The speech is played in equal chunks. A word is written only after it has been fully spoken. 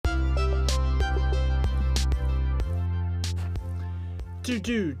There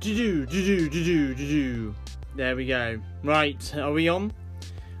we go. Right, are we on?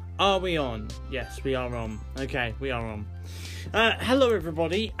 Are we on? Yes, we are on. Okay, we are on. Hello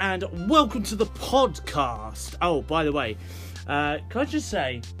everybody, and welcome to the podcast. Oh, by the way, can I just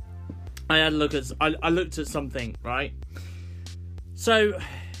say, I looked at something, right? So,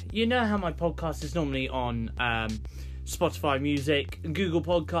 you know how my podcast is normally on Spotify Music, Google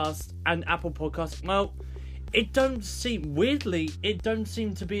Podcasts, and Apple Podcasts. Well, it don't seem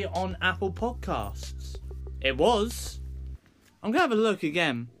to be on Apple Podcasts. It was. I'm gonna have a look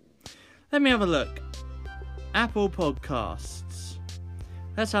again. Let me have a look. Apple Podcasts.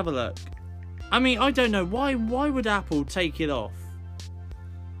 Let's have a look. I mean, I don't know why would Apple take it off?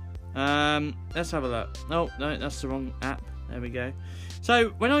 Let's have a look. Oh, no, that's the wrong app. There we go. So,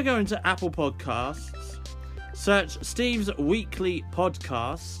 when I go into Apple Podcasts, search Steve's Weekly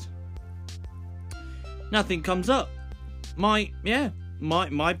Podcast, nothing comes up. My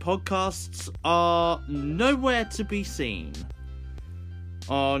podcasts are nowhere to be seen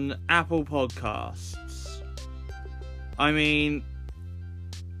on Apple Podcasts. I mean,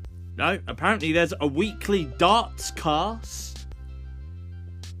 no, apparently there's a weekly darts cast.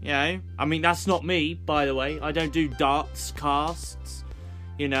 You know, I mean, that's not me, by the way. I don't do darts casts.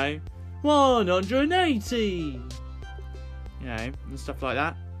 You know, 180. You know, and stuff like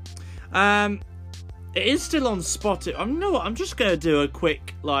that. It is still on Spotify. You know what? I'm just going to do a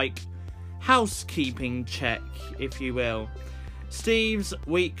quick, housekeeping check, if you will. Steve's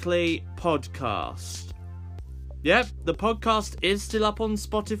Weekly Podcast. Yep, the podcast is still up on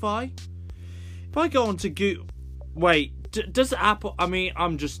Spotify. If I go on to Google... Wait, does Apple... I mean,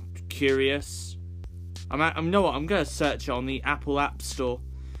 I'm just curious. You know what? I'm going to search it on the Apple App Store.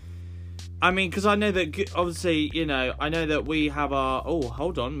 I mean, because I know that... Obviously, you know, I know that we have our... Oh,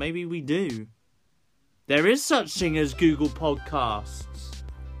 hold on. Maybe we do. There is such thing as Google Podcasts.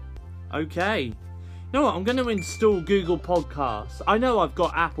 Okay. You know what? I'm going to install Google Podcasts. I know I've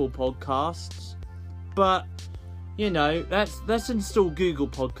got Apple Podcasts, but you know, let's install Google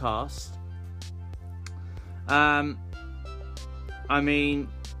Podcasts. I mean,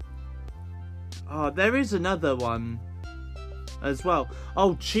 there is another one as well.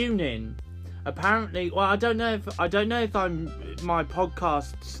 Oh, TuneIn. Apparently, well, I don't know if my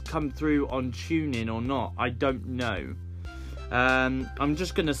podcasts come through on TuneIn or not. I don't know. I'm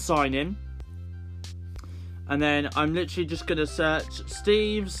just gonna sign in, and then I'm literally just gonna search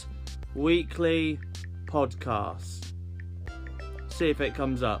Steve's Weekly Podcast. See if it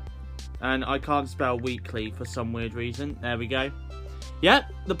comes up. And I can't spell weekly for some weird reason. There we go. Yep,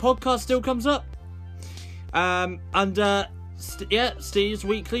 the podcast still comes up. Steve's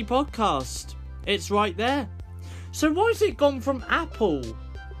Weekly Podcast. It's right there. So why has it gone from Apple?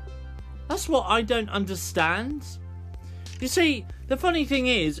 That's what I don't understand. You see, the funny thing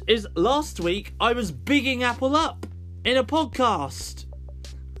is last week I was bigging Apple up in a podcast.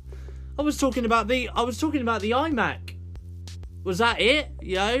 I was talking about the iMac. Was that it?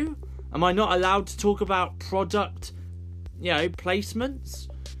 You know? Am I not allowed to talk about product, placements?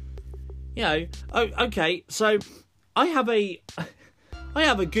 You know, okay, so I have a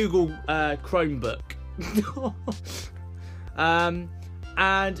Google Chromebook,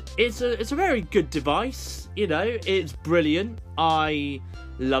 and it's a very good device. You know, it's brilliant. I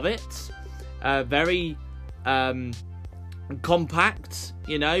love it. Very compact.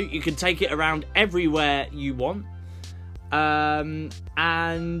 You know, you can take it around everywhere you want. And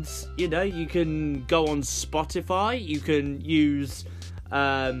you know, you can go on Spotify. You can use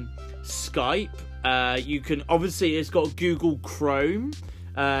Skype. You can, obviously, it's got Google Chrome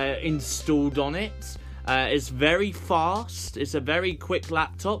installed on it. It's very fast. It's a very quick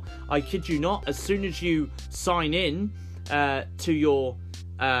laptop. I kid you not. As soon as you sign in to your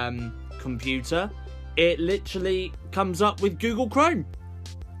computer, it literally comes up with Google Chrome.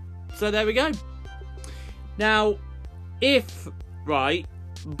 So there we go. Now, if, by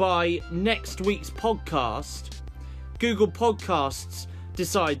next week's podcast, Google Podcasts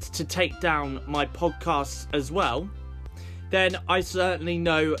decides to take down my podcasts as well, then I certainly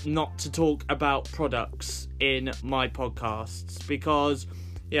know not to talk about products in my podcasts, because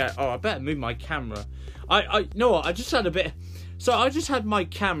I better move my camera. I know what, I just had my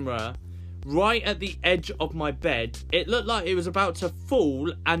camera right at the edge of my bed. It looked like it was about to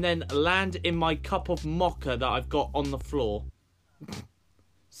fall and then land in my cup of mocha that I've got on the floor.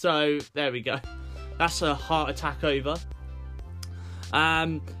 So there we go. That's a heart attack over.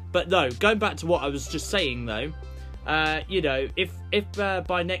 But no, going back to what I was just saying though, you know, if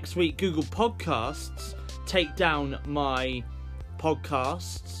by next week Google Podcasts take down my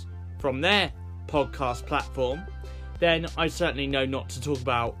podcasts from their podcast platform, then I certainly know not to talk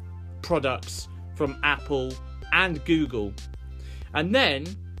about products from Apple and Google. And then,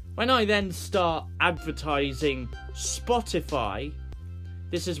 when I then start advertising Spotify,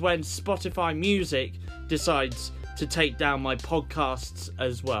 this is when Spotify Music decides to take down my podcasts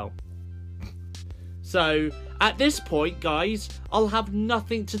as well. So, at this point, guys, I'll have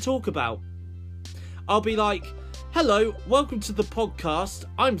nothing to talk about. I'll be like, hello, welcome to the podcast,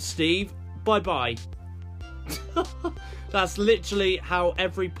 I'm Steve, bye-bye. That's literally how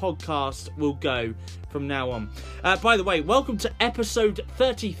every podcast will go from now on. By the way, welcome to episode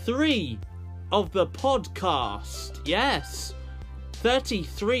 33 of the podcast. Yes,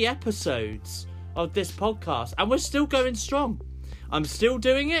 33 episodes of this podcast, and we're still going strong. I'm still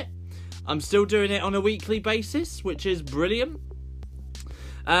doing it. I'm still doing it on a weekly basis, which is brilliant.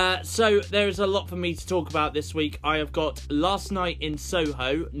 So there is a lot for me to talk about this week. I have got Last Night in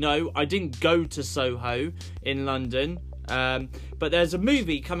Soho. No, I didn't go to Soho in London. But there's a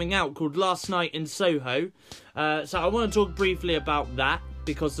movie coming out called Last Night in Soho. So I want to talk briefly about that,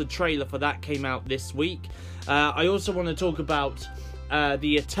 because the trailer for that came out this week. I also want to talk about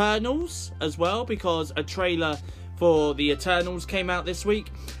the Eternals as well, because a trailer for the Eternals came out this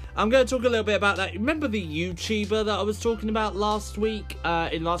week. I'm going to talk a little bit about that. Remember the YouTuber that I was talking about last week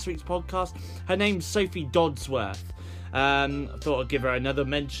in last week's podcast? Her name's Sophie Dodsworth. I thought I'd give her another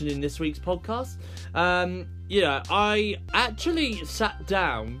mention in this week's podcast. I actually sat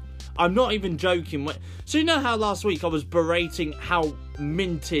down. I'm not even joking. So you know how last week I was berating how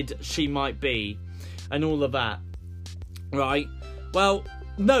minted she might be and all of that, right? Well,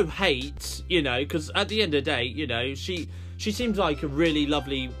 no hate, because at the end of the day, she seems like a really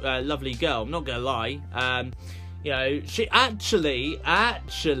lovely girl. I'm not gonna lie. She actually,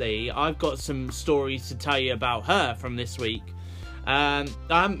 I've got some stories to tell you about her from this week. I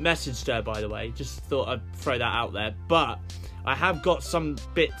haven't messaged her, by the way. Just thought I'd throw that out there. But I have got some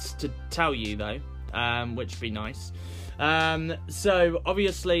bits to tell you, though, which would be nice. So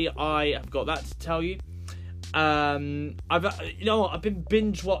obviously, I have got that to tell you. I've been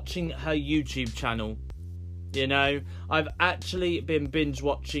binge watching her YouTube channel. I've actually been binge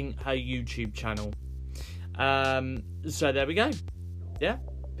watching her YouTube channel. So there we go. Yeah,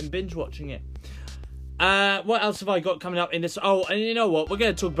 been binge watching it. What else have I got coming up in this? Oh, and you know what? We're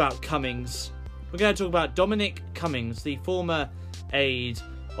going to talk about Cummings. We're going to talk about Dominic Cummings, the former aide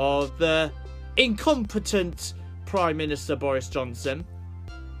of the incompetent Prime Minister Boris Johnson.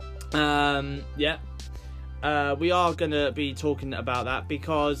 We are going to be talking about that,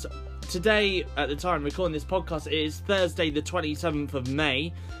 because today, at the time recording this podcast, it is Thursday the 27th of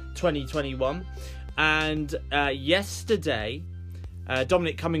May 2021, and yesterday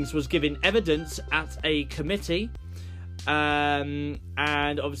Dominic Cummings was given evidence at a committee, and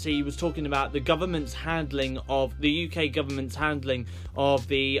obviously he was talking about the government's handling of the UK government's handling of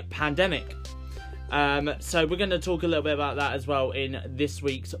the pandemic. So we're going to talk a little bit about that as well in this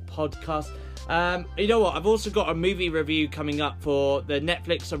week's podcast. You know what? I've also got a movie review coming up for the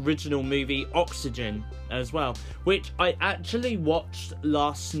Netflix original movie Oxygen as well, which I actually watched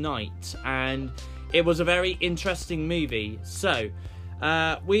last night, and it was a very interesting movie. So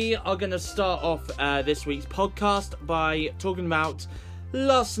we are going to start off this week's podcast by talking about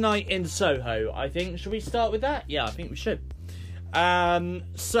Last Night in Soho, I think. Should we start with that? Yeah, I think we should.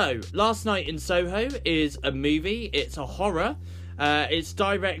 So Last Night in Soho is a movie. It's a horror. It's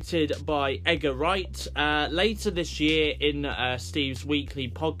directed by Edgar Wright. Later this year in Steve's weekly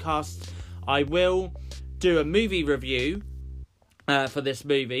podcast, I will do a movie review for this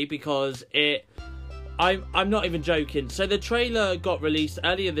movie, because I'm not even joking. So the trailer got released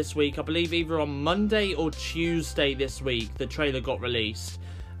earlier this week. I believe either on Monday or Tuesday this week, the trailer got released.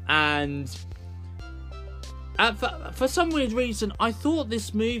 And for some weird reason, I thought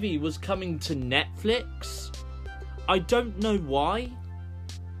this movie was coming to Netflix. I don't know why,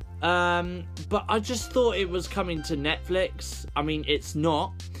 but I just thought it was coming to Netflix. I mean, it's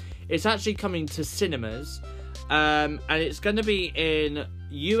not. It's actually coming to cinemas, and it's going to be in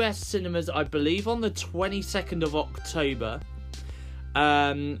US cinemas, I believe, on the 22nd of October,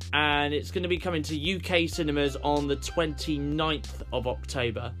 and it's going to be coming to UK cinemas on the 29th of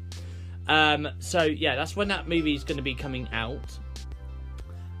October. So yeah, that's when that movie is going to be coming out.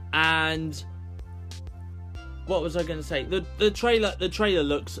 And what was I going to say? The trailer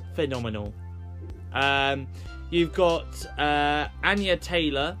looks phenomenal. You've got Anya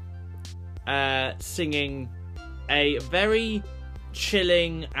Taylor singing a very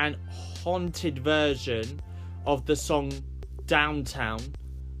chilling and haunted version of the song Downtown.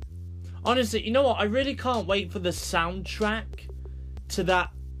 Honestly, you know what? I really can't wait for the soundtrack to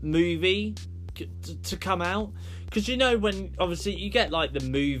that movie like to come out, because you know when obviously you get like the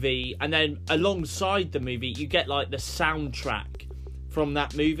movie, and then alongside the movie you get like the soundtrack from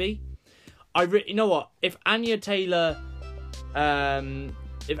that movie. You know what? If Anya Taylor's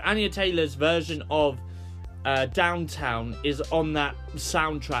version of Downtown is on that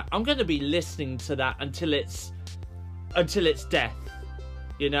soundtrack, I'm going to be listening to that until it's death.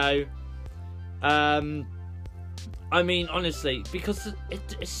 You know. I mean, honestly, because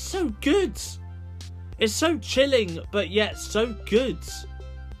it's so good. It's so chilling, but yet so good.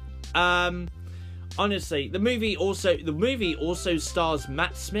 Honestly, the movie also stars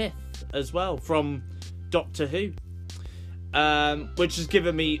Matt Smith as well from Doctor Who, which has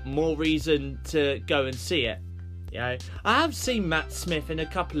given me more reason to go and see it. You know, I have seen Matt Smith in a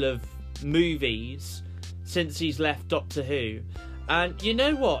couple of movies since he's left Doctor Who, and you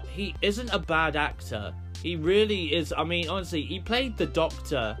know what? He isn't a bad actor. He really is. I mean, honestly, he played the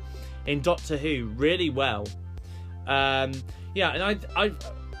Doctor in Doctor Who really well. Yeah, and I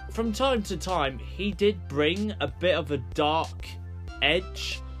from time to time, he did bring a bit of a dark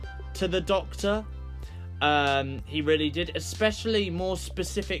edge to the Doctor. He really did, especially more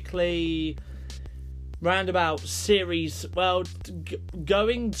specifically round about series, well,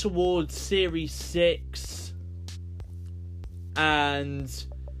 going towards series 6 and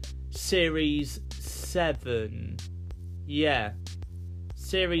series 7. Yeah,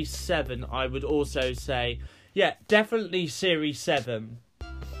 series 7 I would also say. Yeah, definitely series 7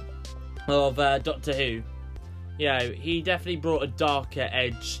 of Doctor Who. You know, he definitely brought a darker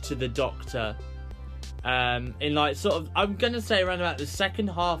edge to the Doctor. In like sort of, I'm going to say around about the second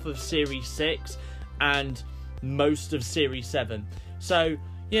half of series 6 and most of series 7. So,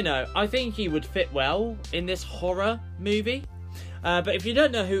 you know, I think he would fit well in this horror movie. But if you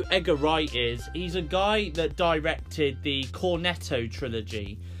don't know who Edgar Wright is, he's a guy that directed the Cornetto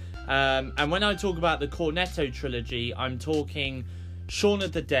trilogy. And when I talk about the Cornetto trilogy, I'm talking Shaun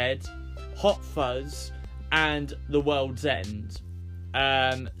of the Dead, Hot Fuzz, and The World's End.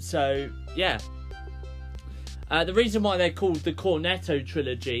 So, yeah. The reason why they're called the Cornetto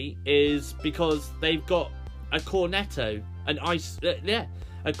trilogy is because they've got a Cornetto, a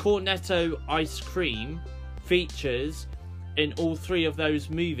Cornetto ice cream features in all 3 of those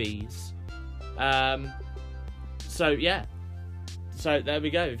movies. So yeah, so there we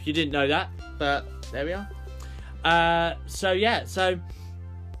go. If you didn't know that, but there we are. So yeah, so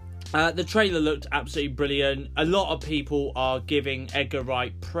the trailer looked absolutely brilliant. A lot of people are giving Edgar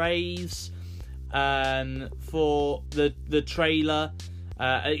Wright praise for the trailer.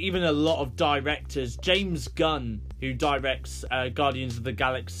 Even a lot of directors, James Gunn, who directs Guardians of the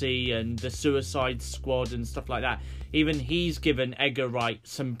Galaxy and the Suicide Squad and stuff like that, even he's given Edgar Wright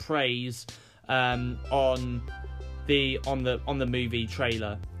some praise on the movie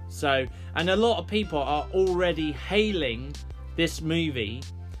trailer. So, and a lot of people are already hailing this movie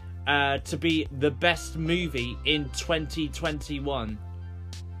to be the best movie in 2021.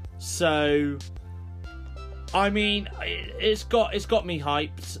 So, I mean, it's got me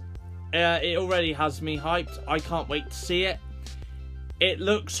hyped. It already has me hyped. I can't wait to see it. It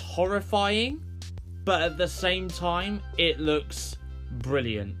looks horrifying, but at the same time, it looks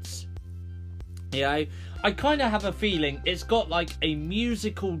brilliant. You know, I kind of have a feeling it's got like a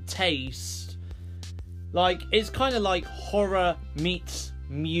musical taste. Like, it's kind of like horror meets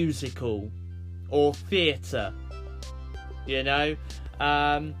musical or theatre. You know?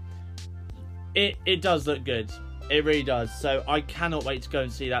 It does look good. It really does. So I cannot wait to go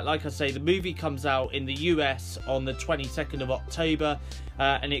and see that. Like I say, the movie comes out in the US on the 22nd of October.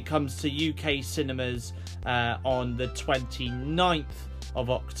 And it comes to UK cinemas on the 29th of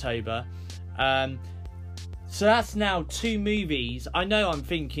October. So that's now 2 movies. I know I'm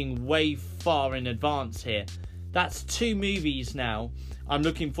thinking way far in advance here. That's 2 movies now I'm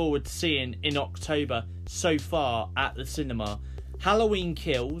looking forward to seeing in October so far at the cinema. Halloween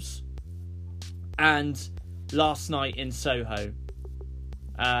Kills and Last Night in Soho.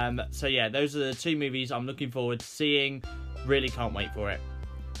 So yeah, those are the 2 movies I'm looking forward to seeing. Really can't wait for it.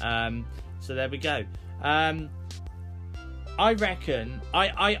 So there we go. I reckon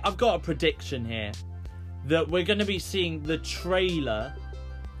I've got a prediction here that we're going to be seeing the trailer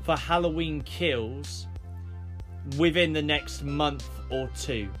for Halloween Kills within the next month or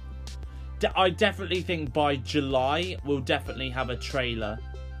 2. I definitely think by July we'll definitely have a trailer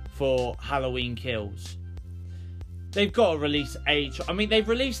for Halloween Kills. They've got to release they've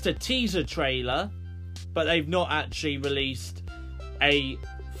released a teaser trailer, but they've not actually released a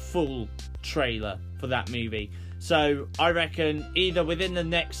full trailer for that movie. So I reckon either within the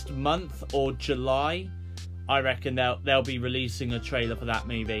next month or July, I reckon they'll be releasing a trailer for that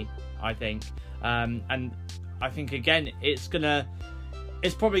movie. I think. And I think, again, it's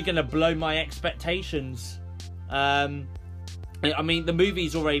probably gonna blow my expectations. I mean, the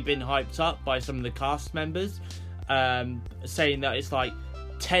movie's already been hyped up by some of the cast members, saying that it's like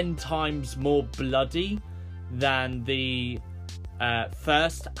 10 times more bloody than the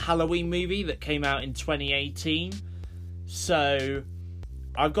first Halloween movie that came out in 2018. So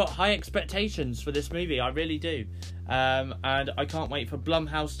I've got high expectations for this movie, I really do. And I can't wait for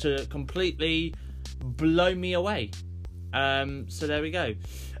Blumhouse to completely blow me away. So there we go.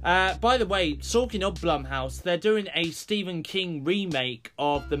 By the way, talking of Blumhouse, they're doing a Stephen King remake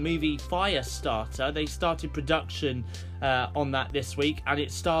of the movie Firestarter. They started production on that this week, and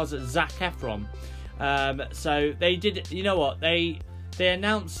it stars Zac Efron. So they did, you know what, they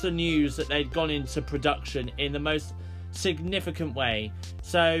announced the news that they'd gone into production in the most significant way.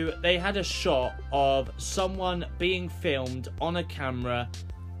 So they had a shot of someone being filmed on a camera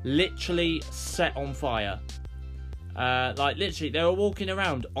literally set on fire. Like literally they were walking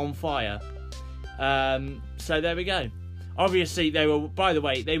around on fire. So there we go. Obviously they were, by the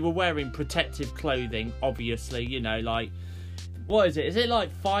way, they were wearing protective clothing, obviously, you know, like, what is it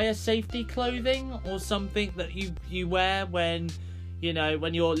like fire safety clothing or something that you wear when, you know,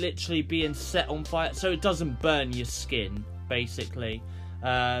 when you're literally being set on fire, so it doesn't burn your skin, basically.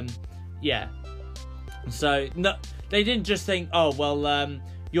 Yeah. So no, they didn't just think, oh well,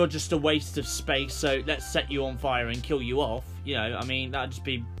 you're just a waste of space, so let's set you on fire and kill you off. You know, I mean, that'd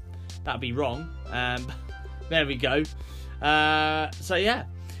be wrong. There we go. So yeah.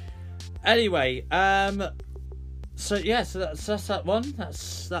 Anyway, so yeah, so that's that one.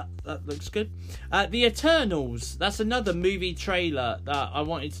 That looks good. The Eternals. That's another movie trailer that I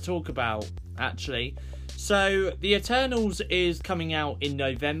wanted to talk about, actually. So The Eternals is coming out in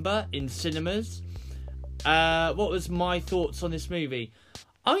November in cinemas. What was my thoughts on this movie?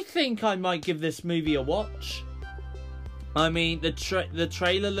 I think I might give this movie a watch. I mean, the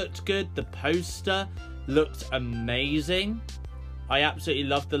trailer looked good. The poster looked amazing. I absolutely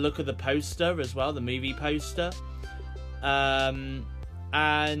loved the look of the poster as well, the movie poster. And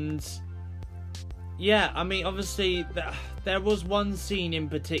yeah, I mean, obviously there was one scene in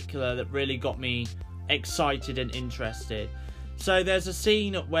particular that really got me excited and interested. So there's a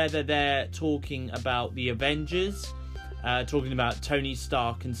scene where they're there talking about the Avengers, talking about Tony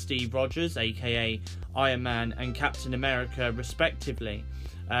Stark and Steve Rogers, aka Iron Man and Captain America respectively,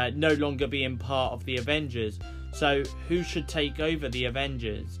 no longer being part of the Avengers. So who should take over the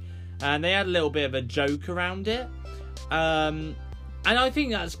Avengers? And they had a little bit of a joke around it. And I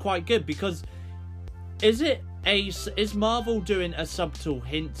think that's quite good, because is Marvel doing a subtle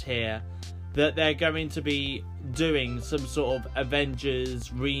hint here that they're going to be doing some sort of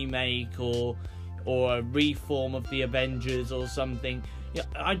Avengers remake or a reform of the Avengers or something? Yeah,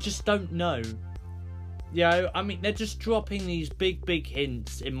 I just don't know. You know, I mean, they're just dropping these big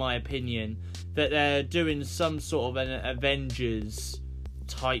hints, in my opinion, that they're doing some sort of an Avengers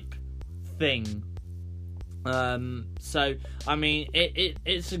type thing. So I mean,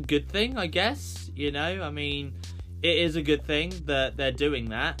 it's a good thing, I guess. You know, I mean, it is a good thing that they're doing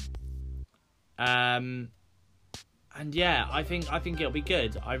that. And yeah, I think it'll be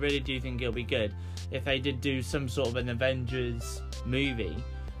good. I really do think it'll be good if they did do some sort of an Avengers movie.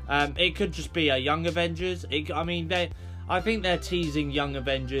 It could just be a Young Avengers. I think they're teasing Young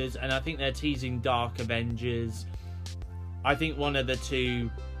Avengers, and I think they're teasing Dark Avengers. I think one of the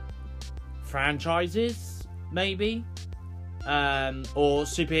two franchises, maybe, or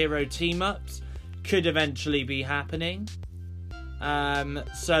superhero team-ups could eventually be happening.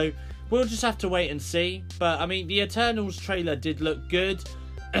 So we'll just have to wait and see. But I mean, the Eternals trailer did look good.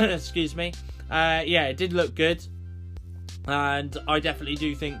 Excuse me. Yeah, it did look good, and I definitely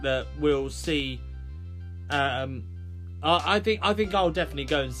do think that we'll see. I think I'll definitely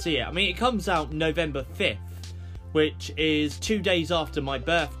go and see it. I mean, it comes out November 5th, which is 2 days after my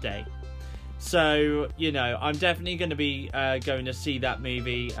birthday. So, you know, I'm definitely going to be going to see that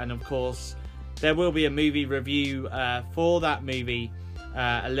movie. And of course, there will be a movie review for that movie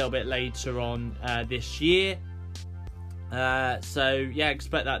a little bit later on this year. So, yeah,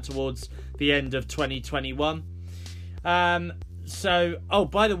 expect that towards the end of 2021. So, oh,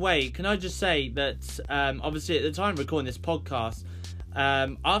 by the way, can I just say that, obviously, at the time of recording this podcast,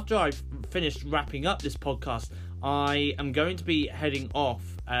 after I've finished wrapping up this podcast, I am going to be heading off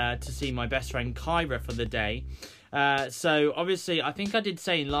to see my best friend Kyra for the day. So, obviously, I think I did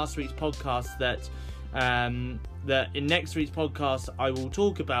say in last week's podcast that in next week's podcast I will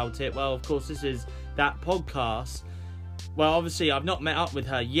talk about it. Well, of course, this is that podcast. Well, obviously, I've not met up with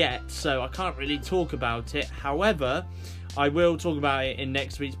her yet, so I can't really talk about it. However, I will talk about it in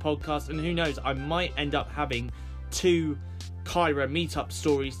next week's podcast, and who knows, I might end up having 2 Cairo meetup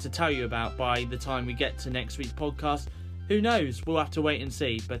stories to tell you about by the time we get to next week's podcast. Who knows? We'll have to wait and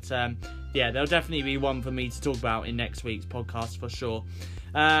see. But yeah, there'll definitely be one for me to talk about in next week's podcast for sure.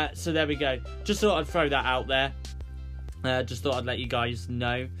 So there we go. Just thought I'd throw that out there. Just thought I'd let you guys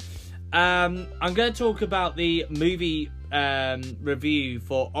know. I'm going to talk about the movie review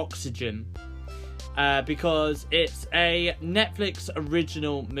for Oxygen. Because it's a Netflix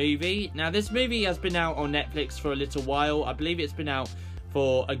original movie. Now, this movie has been out on Netflix for a little while. I believe it's been out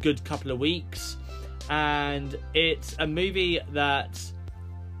for a good couple of weeks. And it's a movie that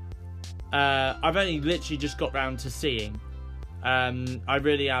I've only literally just got round to seeing. I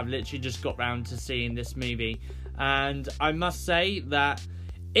really have literally just got round to seeing this movie. And I must say that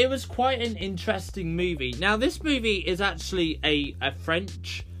it was quite an interesting movie. Now, this movie is actually a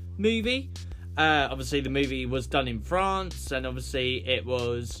French movie. Obviously, the movie was done in France, and obviously it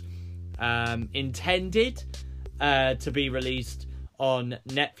was intended to be released on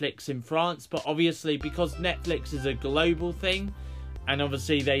Netflix in France. But obviously, because Netflix is a global thing, and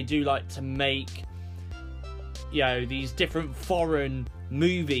obviously they do like to make, you know, these different foreign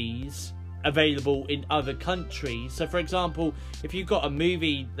movies available in other countries. So, for example, if you've got a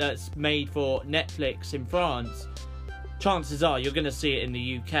movie that's made for Netflix in France, chances are you're going to see it in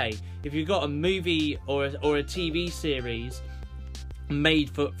the UK. If you've got a movie or a TV series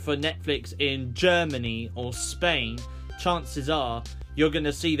made for Netflix in Germany or Spain, chances are you're going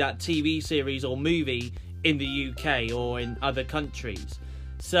to see that TV series or movie in the UK or in other countries.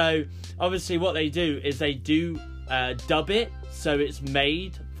 So, obviously what they do is they do dub it, so it's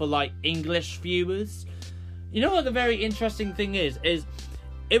made for like English viewers. You know what the very interesting thing is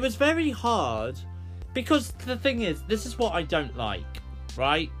it was very hard, because the thing is, this is what I don't like,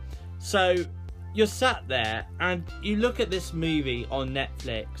 right? So you're sat there and you look at this movie on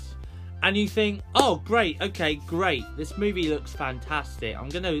Netflix and you think, oh great, okay, great, this movie looks fantastic, I'm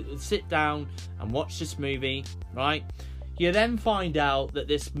gonna sit down and watch this movie, right? You then find out that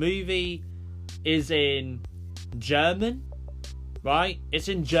this movie is in German, right? It's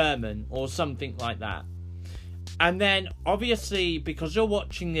in German or something like that. And then, obviously, because you're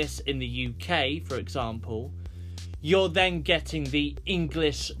watching this in the UK, for example, you're then getting the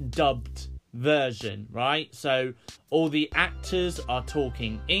English dubbed version, right? So, all the actors are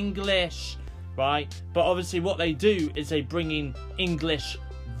talking English, right? But obviously what they do is they bring in English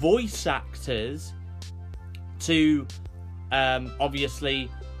voice actors to, obviously,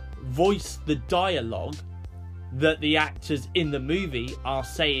 voice the dialogue that the actors in the movie are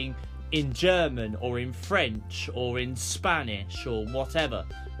saying in German or in French or in Spanish or whatever,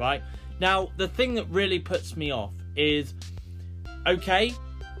 right? Now, the thing that really puts me off is, okay,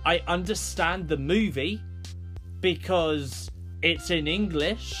 I understand the movie because it's in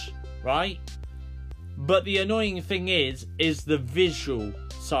English, right? But the annoying thing is the visual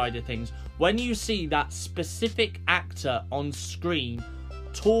side of things. When you see that specific actor on screen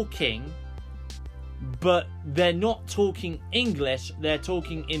talking, but they're not talking English, they're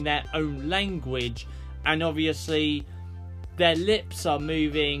talking in their own language, and obviously their lips are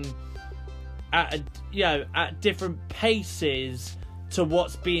moving at different paces to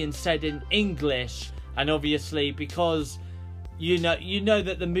what's being said in English. And obviously, because you know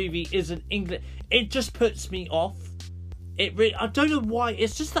that the movie isn't English, it just puts me off. I don't know why,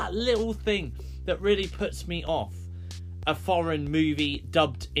 it's just that little thing that really puts me off a foreign movie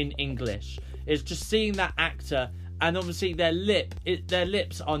dubbed in English. It's just seeing that actor, and obviously their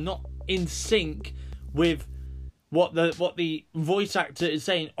lips are not in sync with what the voice actor is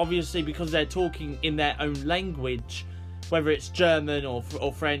saying. Obviously, because they're talking in their own language, whether it's German or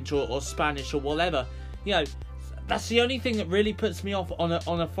French or Spanish or whatever. You know, that's the only thing that really puts me off on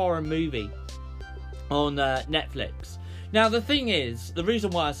a foreign movie on Netflix. Now, the thing is, the reason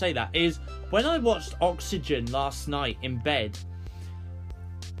why I say that is when I watched Oxygen last night in bed,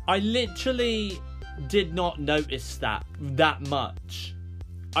 I literally did not notice that much.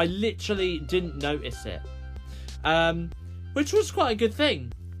 I literally didn't notice it. Which was quite a good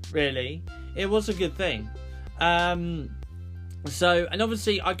thing, really. It was a good thing. So, and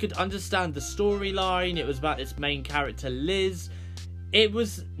obviously I could understand the storyline. It was about this main character, Liz. It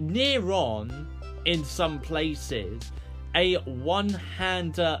was near on, in some places, a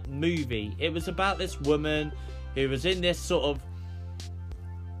one-hander movie. It was about this woman who was in this sort of,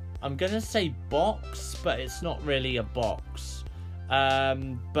 I'm going to say box, but it's not really a box.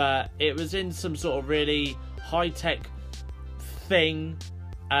 But it was in some sort of really high-tech thing.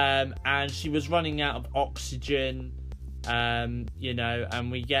 And she was running out of oxygen, and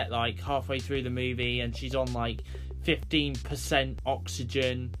we get like halfway through the movie and she's on like 15%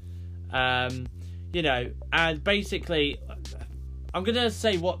 oxygen. You know, and basically, I'm going to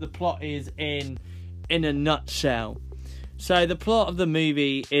say what the plot is in a nutshell. So the plot of the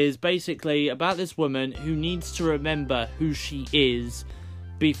movie is basically about this woman who needs to remember who she is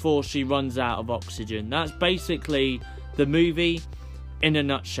before she runs out of oxygen. That's basically the movie in a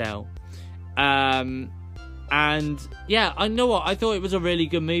nutshell. And yeah, I know what, I thought it was a really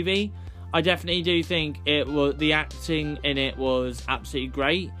good movie. I definitely do think the acting in it was absolutely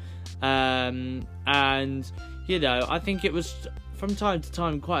great. And you know, I think it was from time to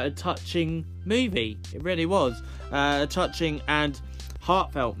time quite a touching movie. It really was a touching and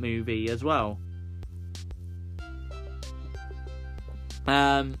heartfelt movie as well.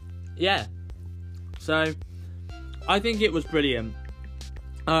 Yeah, so I think it was brilliant.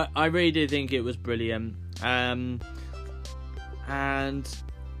 I really do think it was brilliant. And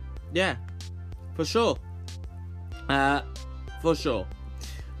yeah, for sure. For sure.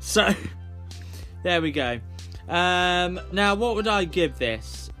 So there we go. Now, what would I give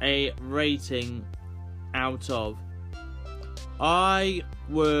this a rating out of? I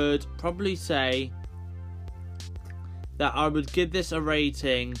would probably say that I would give this a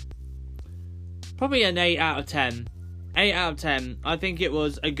rating, probably an 8 out of 10. 8 out of 10. I think it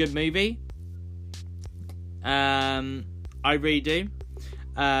was a good movie. I really do.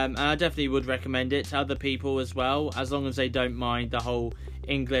 And I definitely would recommend it to other people as well, as long as they don't mind the whole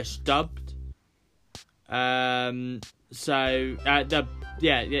English dubbed. The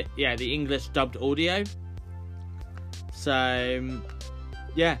English dubbed audio. So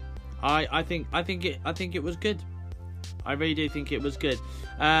yeah, I think it was good. I really do think it was good.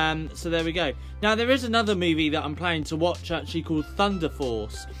 So there we go. Now there is another movie that I'm planning to watch, actually, called Thunder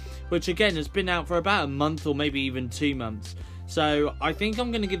Force, which again has been out for about a month or maybe even 2 months. So I think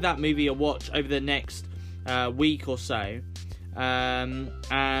I'm going to give that movie a watch over the next week or so.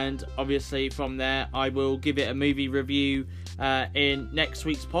 And obviously from there I will give it a movie review in next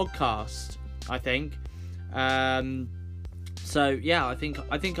week's podcast, I think. So yeah, I think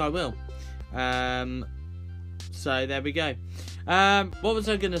I will. So there we go. What was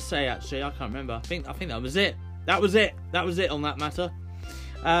I going to say, actually? I can't remember. I think that was it. That was it on that matter.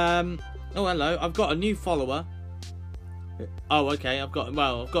 Oh, hello. I've got a new follower. Oh, okay. I've got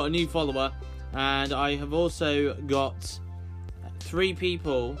a new follower, and I have also got 3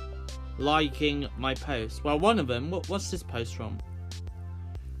 people liking my post. Well, one of them. What's this post from?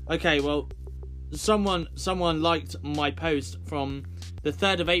 Okay, well, someone liked my post from the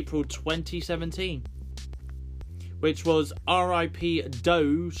 3rd of April 2017, which was R.I.P.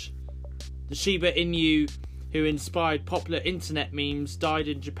 Doge, the Shiba Inu who inspired popular internet memes, died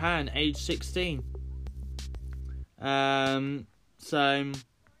in Japan, aged 16. So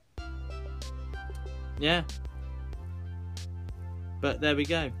yeah, but there we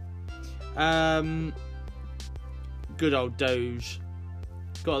go. Good old Doge,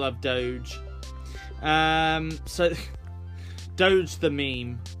 gotta love Doge. So Doge the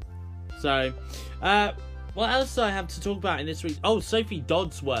meme. So what else do I have to talk about in this week? Oh, Sophie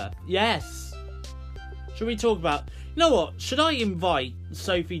Dodsworth. Yes. Should we talk about... You know what? Should I invite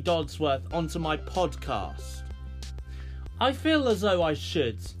Sophie Dodsworth onto my podcast? I feel as though I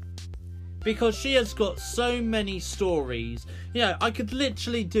should. Because she has got so many stories. You know, I could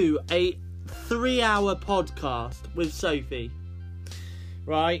literally do a 3-hour podcast with Sophie.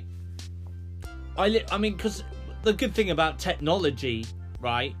 Right? I mean, because the good thing about technology,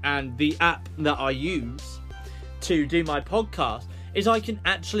 right, and the app that I use to do my podcast is I can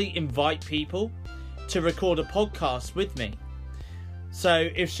actually invite people to record a podcast with me. So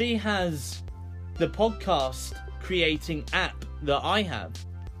if she has the podcast creating app that I have,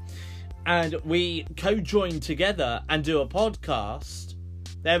 and we co-join together and do a podcast,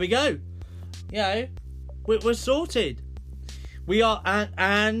 there we go. You know, we're sorted. We are,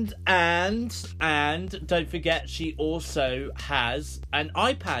 and don't forget, she also has an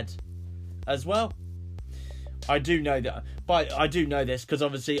iPad as well. I do know that, but I do know this because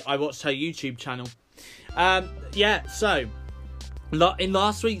obviously I watched her YouTube channel. Yeah, so in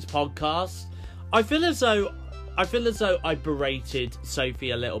last week's podcast, I feel as though I berated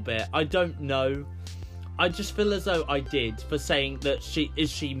Sophie a little bit. I don't know. I just feel as though I did, for saying that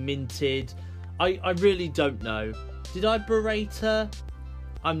she minted. I really don't know. Did I berate her?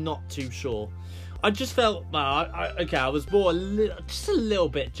 I'm not too sure. I just felt, I was more just a little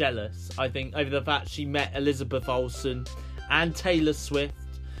bit jealous, I think, over the fact she met Elizabeth Olsen and Taylor Swift,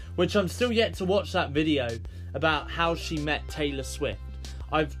 which I'm still yet to watch that video about how she met Taylor Swift.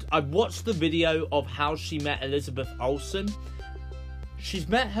 I've watched the video of how she met Elizabeth Olsen. She's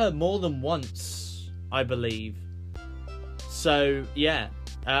met her more than once, I believe. So yeah,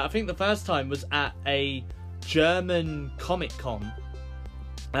 I think the first time was at a German Comic Con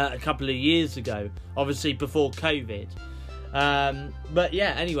a couple of years ago, obviously before COVID. But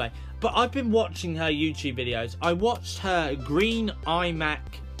yeah, anyway, but I've been watching her YouTube videos. I watched her green iMac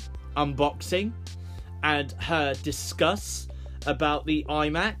unboxing and her discuss about the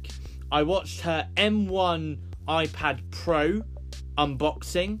iMac. I watched her M1 iPad Pro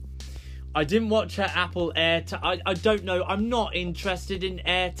unboxing. I didn't watch her Apple AirTag. I don't know. I'm not interested in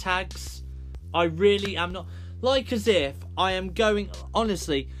AirTags. I really am not. Like as if I am going...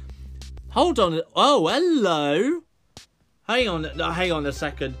 Honestly. Hold on. Oh, hello. Hang on a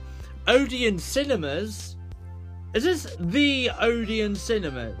second. Odeon Cinemas? Is this the Odeon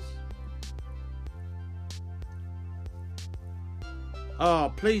Cinemas?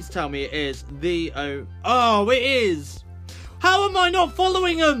 Oh, please tell me it is the Oh, it is. How am I not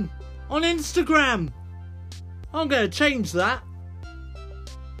following them on Instagram? I'm going to change that.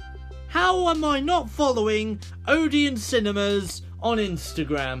 How am I not following Odeon Cinemas on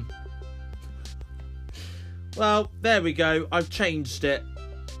Instagram? Well, there we go. I've changed it.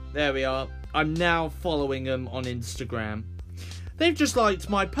 There we are. I'm now following them on Instagram. They've just liked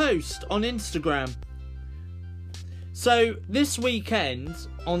my post on Instagram. So, this weekend,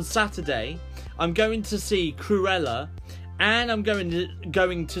 on Saturday, I'm going to see Cruella, and I'm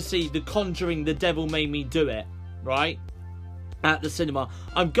going to see The Conjuring, The Devil Made Me Do It, right? At the cinema.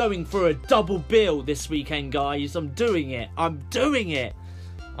 I'm going for a double bill this weekend, guys. I'm doing it. I'm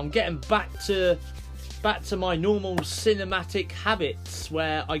getting back to my normal cinematic habits,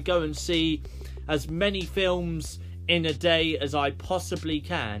 where I go and see as many films in a day as I possibly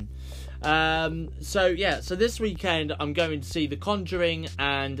can. So this weekend I'm going to see The Conjuring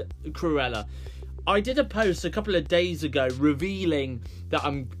and Cruella. I did a post a couple of days ago revealing that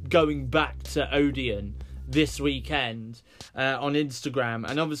I'm going back to Odeon this weekend on Instagram,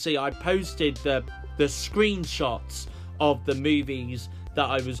 and obviously I posted the screenshots of the movies that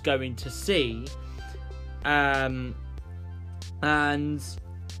I was going to see, and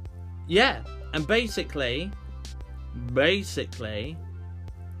yeah, and basically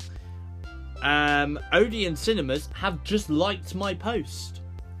Odeon Cinemas have just liked my post.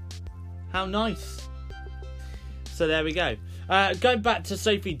 How nice. So there we go. Going back to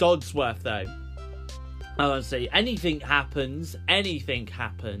Sophie Dodsworth though. Honestly, anything happens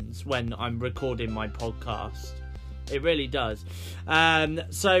when I'm recording my podcast. It really does.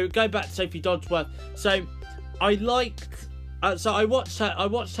 So go back to Sophie Dodsworth. So I watched her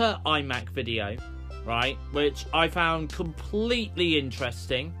iMac video, right, which I found completely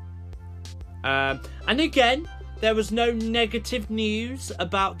interesting. And again, there was no negative news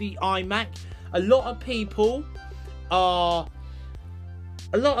about the iMac. A lot of people are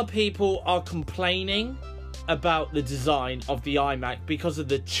complaining about the design of the iMac because of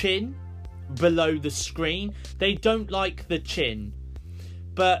the chin below the screen. They don't like the chin.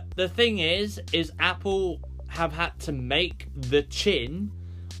 But the thing is Apple have had to make the chin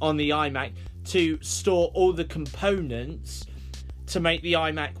on the iMac to store all the components to make the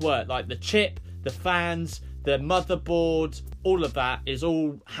iMac work, like the chip, the fans, the motherboard, all of that is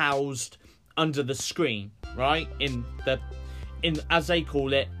all housed under the screen, right? In as they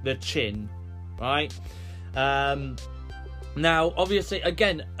call it, the chin, right? Now, obviously,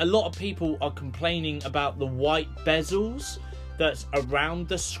 again, a lot of people are complaining about the white bezels that's around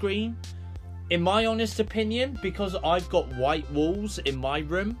the screen. In my honest opinion, because I've got white walls in my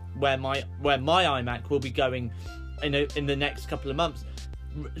room where my iMac will be going in the next couple of months,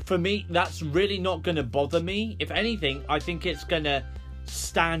 for me that's really not going to bother me. If anything, I think it's going to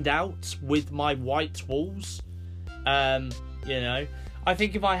stand out with my white walls. I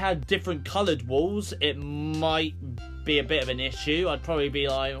think if I had different coloured walls, it might be a bit of an issue. I'd probably be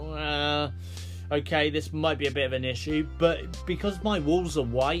like, okay, this might be a bit of an issue. But because my walls are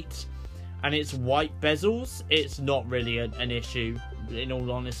white and it's white bezels, it's not really an issue, in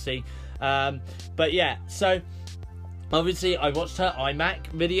all honesty. But yeah, so obviously I watched her iMac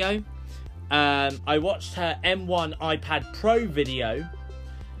video. I watched her M1 iPad Pro video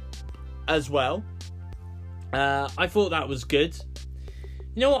as well. I thought that was good.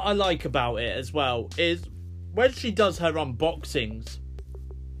 You know what I like about it as well is when she does her unboxings,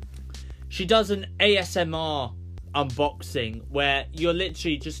 she does an ASMR unboxing where you're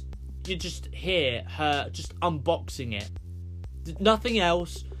literally you just hear her just unboxing it. Nothing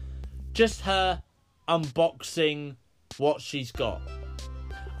else, just her unboxing what she's got.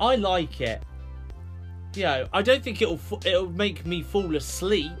 I like it. You know, I don't think it'll make me fall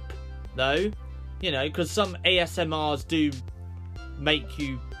asleep though. You know, because some ASMRs do make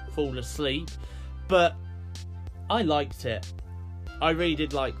you fall asleep, but I liked it. I really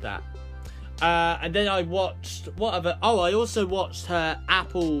did like that. And then I watched, what other, oh, I also watched her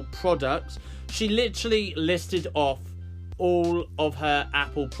Apple products. She literally listed off all of her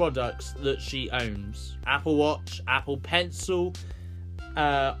Apple products that she owns. Apple Watch, Apple Pencil,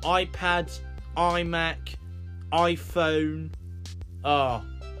 iPad, iMac, iPhone,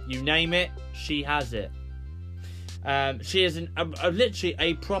 you name it, she has it. She is literally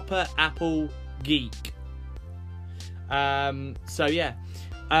a proper Apple geek. So yeah.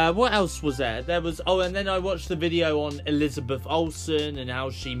 What else was there? There was, and then I watched the video on Elizabeth Olsen and how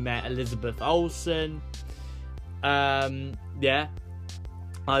she met Elizabeth Olsen. Yeah,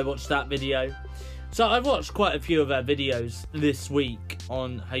 I watched that video. So I've watched quite a few of her videos this week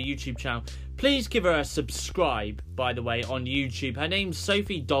on her YouTube channel. Please give her a subscribe, by the way, on YouTube. Her name's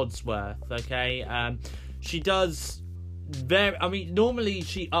Sophie Dodsworth, okay? She does normally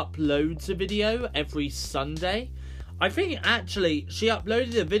she uploads a video every Sunday. I think actually she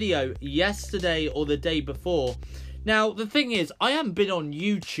uploaded a video yesterday or the day before. Now, the thing is, I haven't been on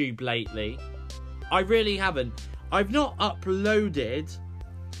YouTube lately. I really haven't. I've not uploaded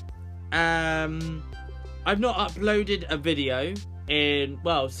a video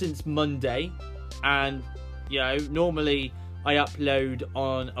since Monday. And, normally I upload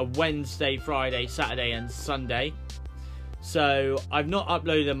on a Wednesday, Friday, Saturday and Sunday. So, I've not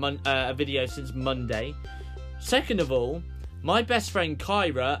uploaded a video since Monday. Second of all, my best friend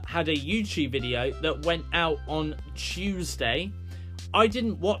Kyra had a YouTube video that went out on Tuesday. I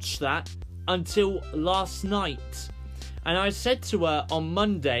didn't watch that until last night. And I said to her on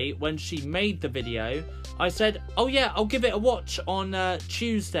Monday when she made the video, I said, oh yeah, I'll give it a watch on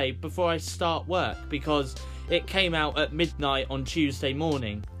Tuesday before I start work, because it came out at midnight on Tuesday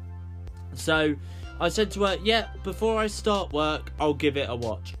morning. So I said to her, yeah, before I start work, I'll give it a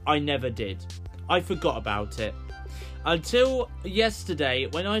watch. I never did. I forgot about it. Until yesterday,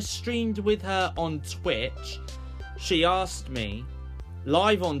 when I streamed with her on Twitch, she asked me,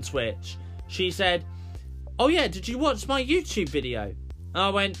 live on Twitch, she said, oh yeah, did you watch my YouTube video? And I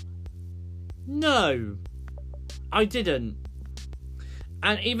went, no, I didn't.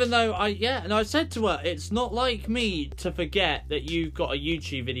 And even though and I said to her, it's not like me to forget that you've got a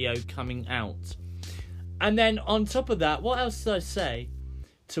YouTube video coming out. And then on top of that, what else did I say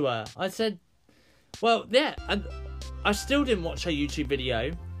to her? I said, well, yeah, and I still didn't watch her YouTube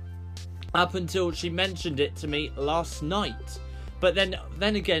video up until she mentioned it to me last night. But then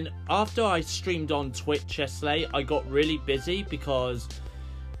again, after I streamed on Twitch yesterday, I got really busy because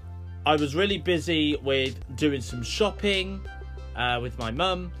I was really busy with doing some shopping with my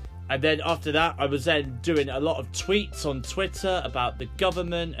mum. And then after that, I was then doing a lot of tweets on Twitter about the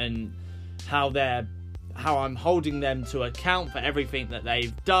government and how I'm holding them to account for everything that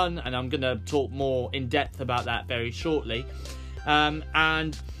they've done, and I'm going to talk more in depth about that very shortly.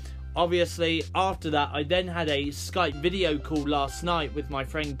 And obviously after that, I then had a Skype video call last night with my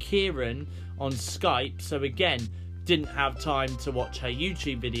friend Kieran on Skype, so again, didn't have time to watch her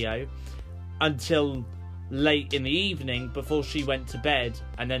YouTube video until late in the evening before she went to bed,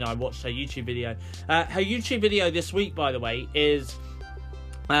 and then I watched her YouTube video. Her YouTube video this week, by the way, is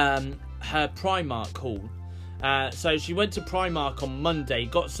her Primark haul. So she went to Primark on Monday,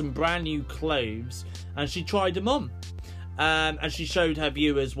 got some brand new clothes, and she tried them on. And she showed her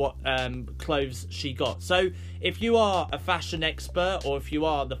viewers what clothes she got. So if you are a fashion expert, or if you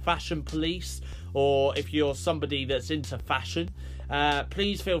are the fashion police, or if you're somebody that's into fashion,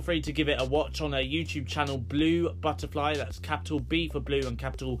 please feel free to give it a watch on her YouTube channel, Blue Butterfly. That's capital B for blue and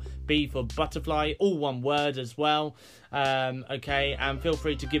capital B for butterfly, all one word as well. Okay, and feel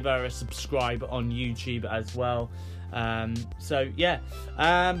free to give her a subscribe on YouTube as well. So yeah,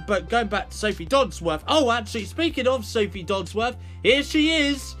 but going back to Sophie Dodsworth. Oh, actually, speaking of Sophie Dodsworth, here she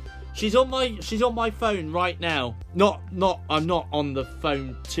is. She's on my phone right now. I'm not on the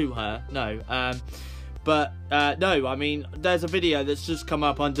phone to her. No. No, I mean, there's a video that's just come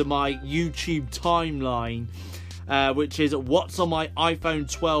up under my YouTube timeline, which is what's on my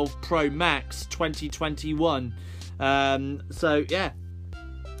iPhone 12 Pro Max 2021. So yeah,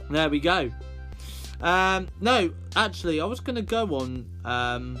 there we go. No, actually, I was going to go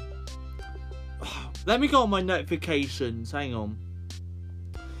on, let me go on my notifications, hang on.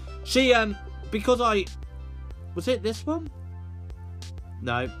 She, because was it this one?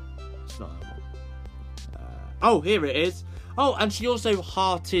 No, it's not that one. Oh, here it is. Oh, and she also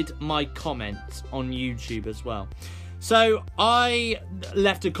hearted my comment on YouTube as well. So, I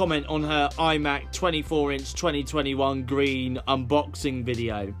left a comment on her iMac 24-inch 2021 green unboxing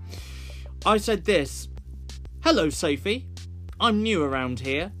video. I said this: hello Sophie, I'm new around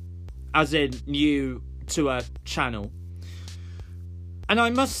here, as in new to her channel. And I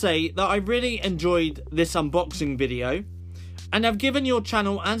must say that I really enjoyed this unboxing video, and have given your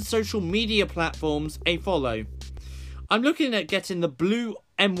channel and social media platforms a follow. I'm looking at getting the blue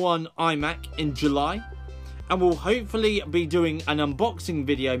M1 iMac in July, and will hopefully be doing an unboxing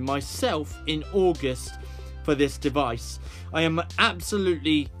video myself in August for this device. I am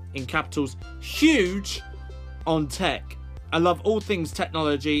absolutely, in capitals, huge on tech. I love all things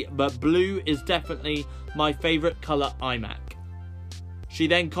technology, but blue is definitely my favourite colour iMac. She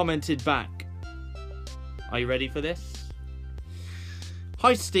then commented back, "Are you ready for this?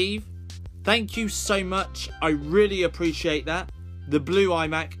 Hi Steve, thank you so much. I really appreciate that. The blue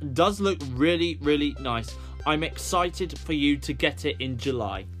iMac does look really, really nice. I'm excited for you to get it in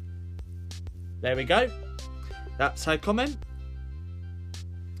July." There we go. That's her comment.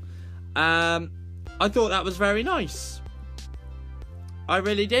 I thought that was very nice. I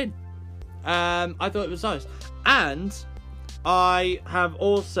really did. I thought it was nice. And I have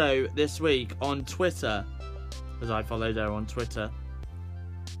also this week on Twitter, because I followed her on Twitter.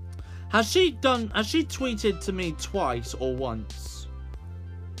 Has she tweeted to me twice or once?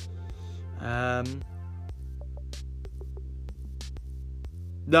 No,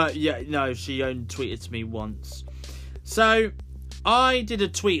 she only tweeted to me once. So, I did a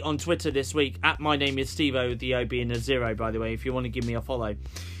tweet on Twitter this week, at my name is Stevo, with the O being a 0, by the way, if you want to give me a follow.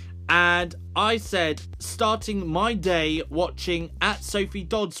 And I said, starting my day watching at Sophie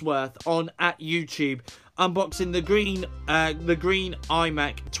Dodsworth on at YouTube, unboxing the green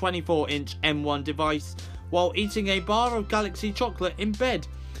iMac 24-inch M1 device while eating a bar of Galaxy chocolate in bed.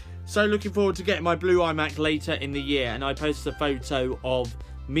 So looking forward to getting my blue iMac later in the year. And I posted a photo of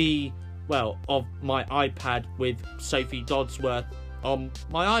me, of my iPad with Sophie Dodsworth on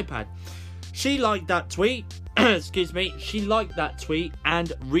my iPad. She liked that tweet. Excuse me. She liked that tweet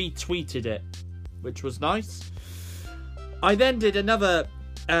and retweeted it, which was nice. I then did another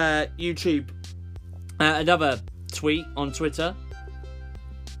another tweet on Twitter,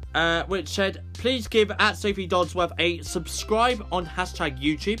 which said, please give at Sophie Dodsworth a subscribe on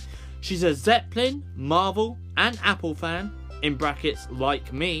 #YouTube. She's a Zeppelin, Marvel and Apple fan, in brackets,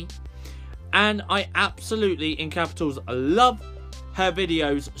 like me. And I absolutely, in capitals, love her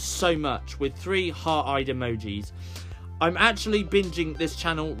videos so much, with 3 heart-eyed emojis. I'm actually binging this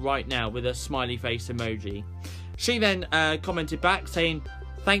channel right now with a smiley face emoji. She then commented back saying,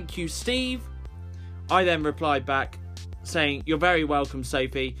 thank you, Steve. I then replied back saying, you're very welcome,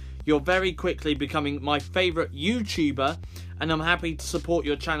 Sophie. You're very quickly becoming my favourite YouTuber, and I'm happy to support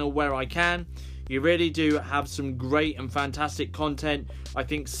your channel where I can. You really do have some great and fantastic content. I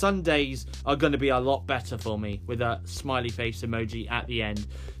think Sundays are going to be a lot better for me, with a smiley face emoji at the end.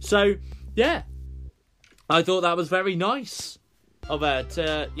 So, yeah, I thought that was very nice of her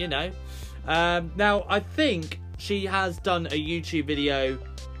to, you know. Now, I think she has done a YouTube video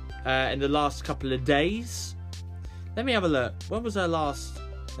in the last couple of days. Let me have a look. When was her last?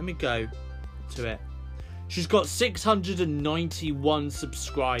 Let me go to it. She's got 691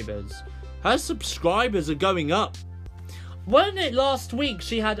 subscribers. Her subscribers are going up. Wasn't it last week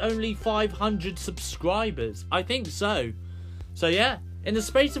she had only 500 subscribers? I think so. So yeah, in the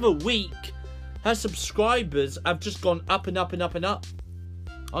space of a week, her subscribers have just gone up and up and up and up.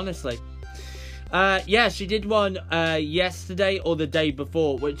 Honestly. Yeah, she did one yesterday or the day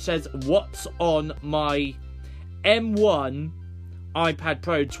before, which says, what's on my M1 iPad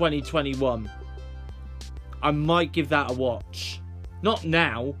Pro 2021? I might give that a watch. Not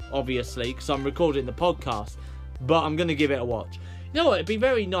now, obviously, because I'm recording the podcast, but I'm going to give it a watch. You know what, it'd be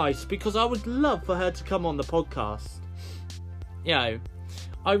very nice, because I would love for her to come on the podcast. You know,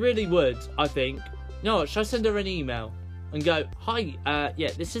 I really would, I think. You know what, should I send her an email and go, hi,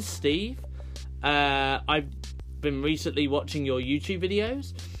 yeah, this is Steve. I've been recently watching your YouTube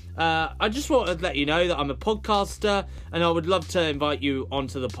videos. I just wanted to let you know that I'm a podcaster, and I would love to invite you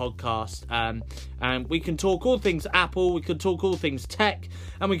onto the podcast. And we can talk all things Apple, we could talk all things tech,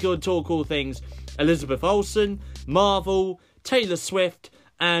 and we could talk all things Elizabeth Olsen, Marvel, Taylor Swift,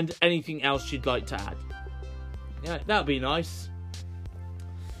 and anything else you'd like to add. Yeah, that'd be nice.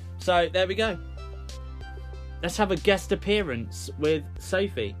 So, there we go. Let's have a guest appearance with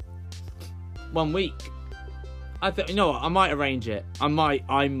Sophie. 1 week. You know what, I might arrange it. I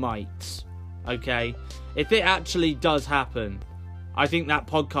might. Okay? If it actually does happen, I think that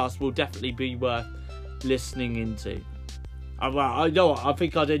podcast will definitely be worth listening into. I know what, I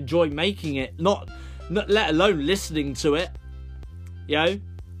think I'd enjoy making it, not let alone listening to it. You know? Do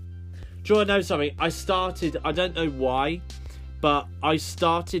you want to know something? I don't know why, but I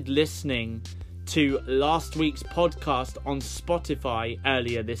started listening to last week's podcast on Spotify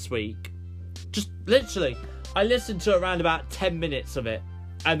earlier this week. Just literally, I listened to around about 10 minutes of it,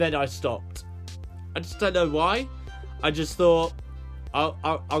 and then I stopped. I just don't know why. I just thought,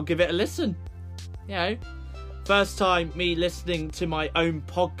 I'll give it a listen. You know, first time me listening to my own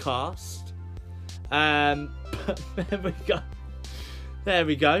podcast. But there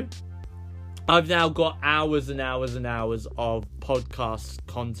we go. I've now got hours and hours and hours of podcast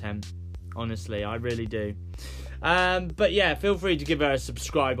content. Honestly, I really do. But yeah, feel free to give her a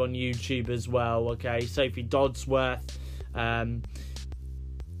subscribe on YouTube as well. Okay, Sophie Dodsworth.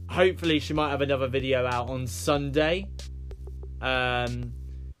 Hopefully she might have another video out on Sunday.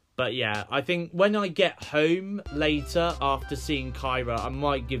 But yeah, I think when I get home later after seeing Kyra, I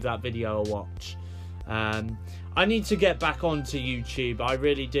might give that video a watch. I need to get back onto YouTube, I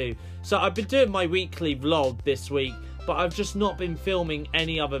really do. So I've been doing my weekly vlog this week, but I've just not been filming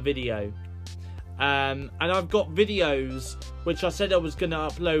any other video. And I've got videos which I said I was going to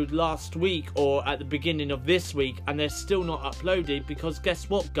upload last week or at the beginning of this week, and they're still not uploaded because guess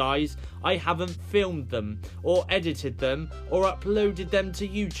what, guys? I haven't filmed them or edited them or uploaded them to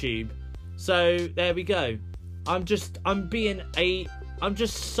YouTube. So there we go. I'm just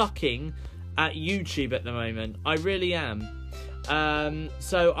sucking at YouTube at the moment. I really am.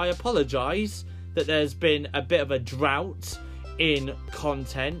 So I apologise that there's been a bit of a drought in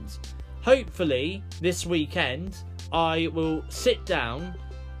content. Hopefully this weekend I will sit down,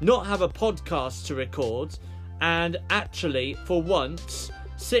 not have a podcast to record, and actually for once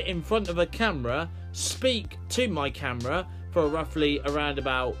sit in front of a camera, speak to my camera for roughly around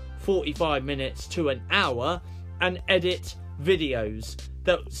about 45 minutes to an hour, and edit videos.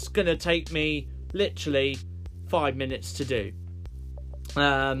 That's going to take me literally 5 minutes to do.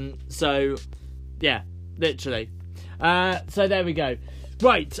 So yeah, literally. So there we go.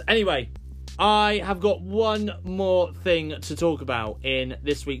 Right, anyway, I have got one more thing to talk about in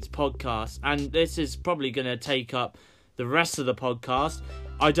this week's podcast, and this is probably going to take up the rest of the podcast.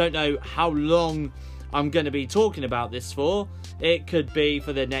 I don't know how long I'm going to be talking about this for. It could be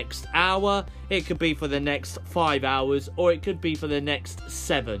for the next hour, it could be for the next 5 hours, or it could be for the next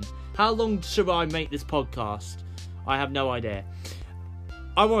 7. How long should I make this podcast? I have no idea.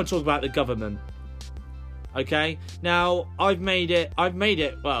 I want to talk about the government. Okay, now I've made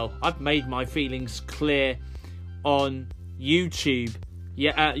my feelings clear on YouTube.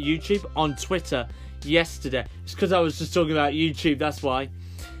 Yeah, YouTube, on Twitter yesterday. It's because I was just talking about YouTube, that's why.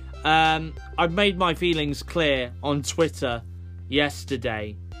 I've made my feelings clear on Twitter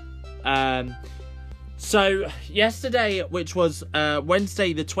yesterday. So yesterday, which was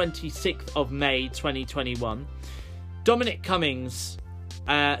Wednesday the 26th of May 2021, Dominic Cummings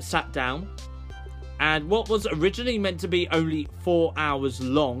sat down, and what was originally meant to be only 4 hours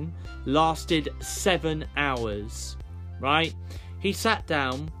long lasted 7 hours, right? He sat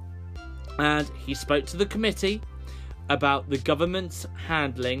down and he spoke to the committee about the government's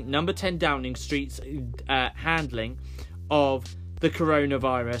handling, number 10 Downing Street's handling of the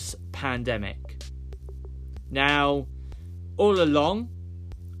coronavirus pandemic. Now, all along,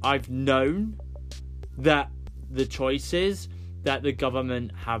 I've known that the choices that the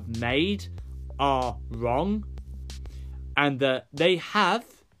government have made are wrong, and that they have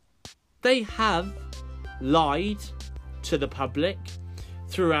lied to the public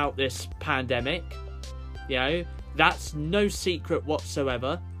throughout this pandemic. You know, that's no secret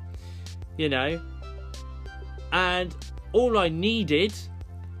whatsoever, you know, and all I needed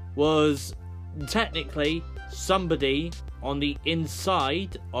was technically somebody on the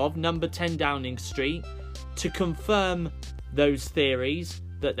inside of number 10 Downing Street to confirm those theories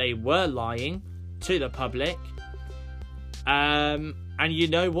that they were lying to the public. And you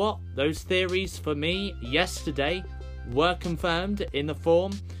know what? Those theories for me yesterday were confirmed in the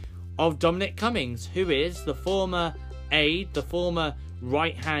form of Dominic Cummings, who is the former aide, the former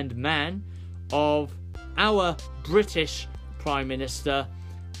right-hand man of our British Prime Minister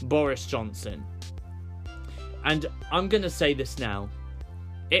Boris Johnson. And I'm going to say this now.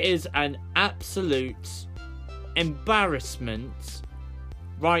 It is an absolute embarrassment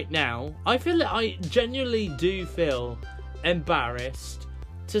right now. I genuinely do feel embarrassed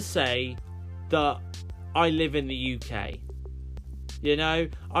to say that I live in the UK. You know,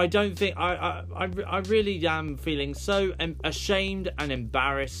 I don't think I really am feeling so ashamed and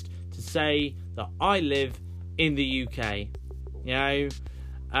embarrassed to say that I live in the UK. You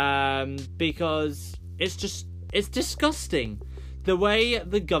know, because it's disgusting the way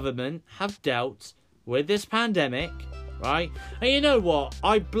the government have dealt with this pandemic, right? And you know what?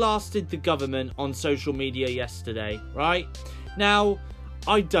 I blasted the government on social media yesterday, right? Now,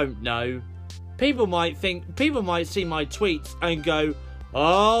 I don't know. People might see my tweets and go,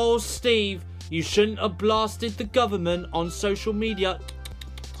 "Oh, Steve, You shouldn't have blasted the government on social media.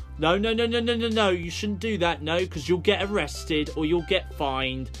 No. You shouldn't do that. No, because you'll get arrested or you'll get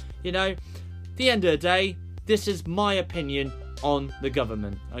fined. You know, at the end of the day, this is my opinion on the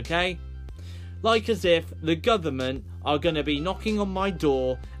government, okay? Like as if the government are going to be knocking on my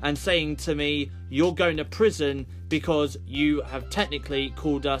door and saying to me, you're going to prison because you have technically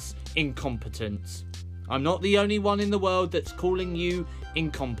called us incompetent. I'm not the only one in the world that's calling you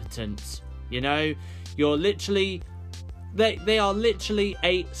incompetent. You know, you're literally... They are literally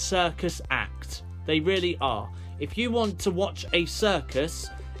a circus act. They really are. If you want to watch a circus,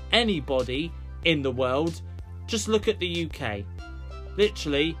 anybody in the world, just look at the UK.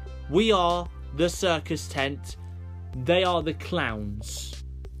 Literally, we are the circus tent. They are the clowns.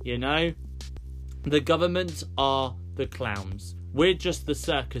 You know? The government are the clowns. We're just the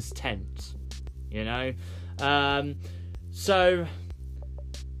circus tent. You know? So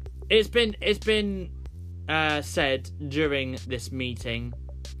it's been said during this meeting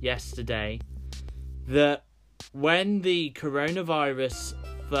yesterday that when the coronavirus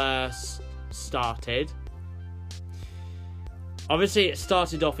first started, obviously it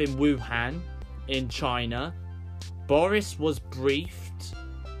started off in Wuhan in China. Boris was briefed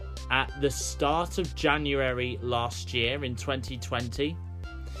at the start of January last year in 2020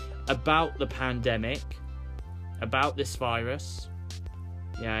 about the pandemic, about this virus,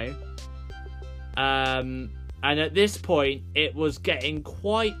 you know. And at this point, it was getting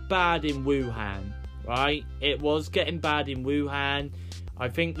quite bad in Wuhan, right? It was getting bad in Wuhan. I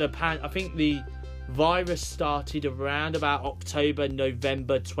think the virus started around about October,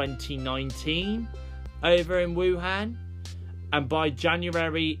 November 2019 over in Wuhan. And by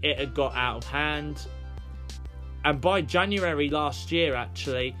January, it had got out of hand. And by January last year,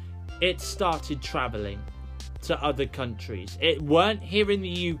 actually, it started travelling to other countries. It weren't here in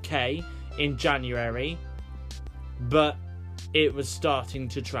the UK in January, but it was starting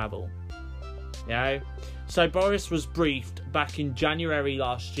to travel. You know? So Boris was briefed back in January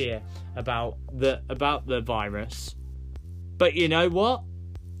last year about the virus. But you know what?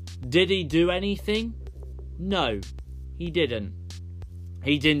 Did he do anything? No, he didn't.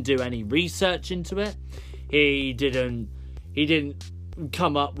 He didn't do any research into it. He didn't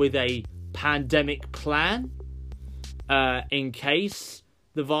come up with a pandemic plan in case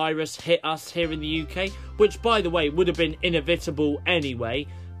the virus hit us here in the UK, which, by the way, would have been inevitable anyway,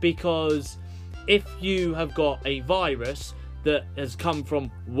 because if you have got a virus that has come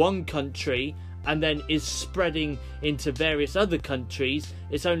from one country and then is spreading into various other countries,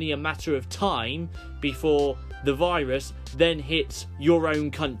 it's only a matter of time before the virus then hits your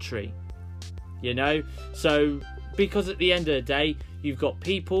own country. You know? So, because at the end of the day, you've got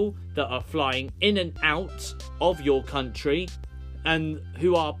people that are flying in and out of your country and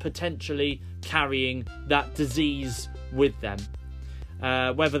who are potentially carrying that disease with them.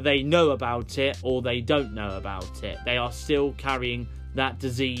 Whether they know about it or they don't know about it, they are still carrying that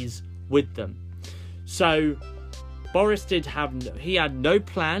disease with them. So Boris had no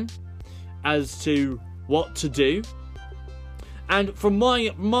plan as to what to do. And from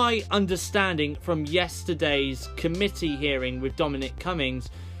my understanding from yesterday's committee hearing with Dominic Cummings,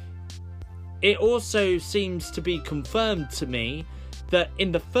 it also seems to be confirmed to me that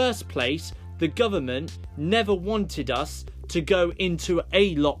in the first place, the government never wanted us to go into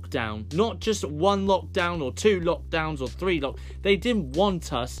a lockdown. Not just one lockdown or two lockdowns or three lockdowns. They didn't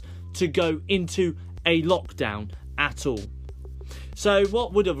want us to go into a lockdown at all. So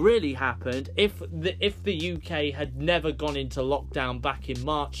what would have really happened if the UK had never gone into lockdown back in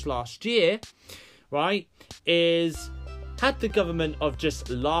March last year, right, is had the government have just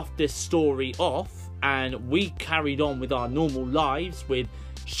laughed this story off and we carried on with our normal lives, with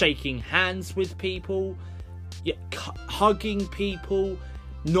shaking hands with people, hugging people,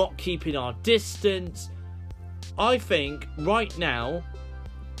 not keeping our distance, I think right now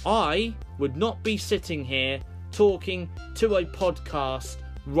I would not be sitting here talking to a podcast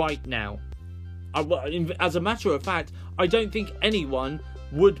right now. As a matter of fact, I don't think anyone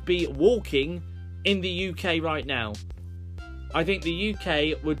would be walking in the UK right now. I think the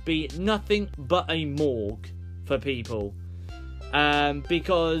UK would be nothing but a morgue for people.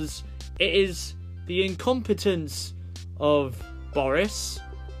 Because it is the incompetence of Boris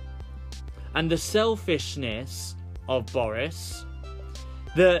and the selfishness of Boris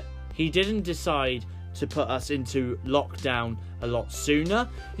that he didn't decide to put us into lockdown a lot sooner.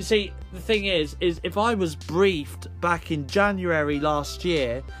 You see, the thing is if I was briefed back in January last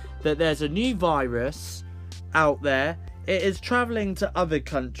year that there's a new virus out there, it is travelling to other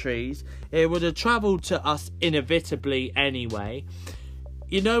countries, it would have travelled to us inevitably anyway.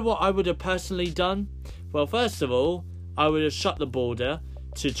 you know what I would have personally done? Well, first of all, I would have shut the border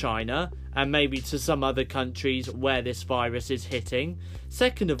to China and maybe to some other countries where this virus is hitting.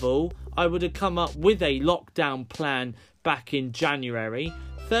 Second of all, I would have come up with a lockdown plan back in January.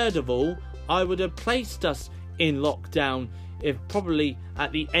 Third of all, I would have placed us in lockdown if probably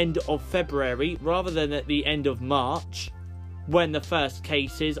at the end of February rather than at the end of March, when the first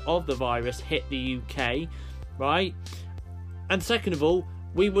cases of the virus hit the UK, right? And second of all,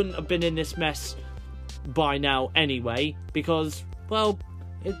 we wouldn't have been in this mess by now anyway, because, well,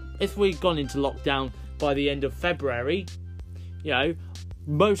 if we'd gone into lockdown by the end of February, you know,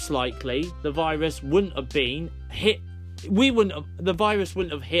 most likely the virus wouldn't have been hit. The virus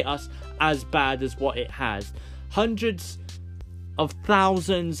wouldn't have hit us as bad as what it has. Hundreds of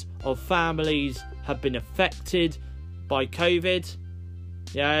thousands of families have been affected by COVID,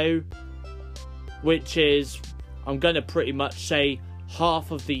 you know, which is, I'm going to pretty much say,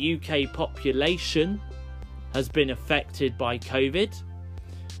 half of the UK population has been affected by COVID.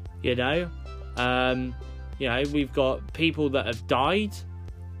 You know, we've got people that have died,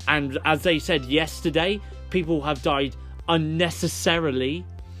 and as they said yesterday, people have died unnecessarily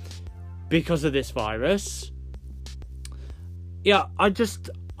because of this virus. Yeah,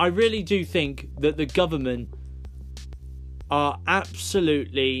 I really do think that the government are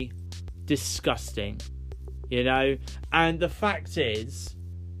absolutely disgusting, you know, and the fact is,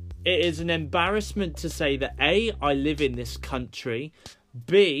 it is an embarrassment to say that A, I live in this country,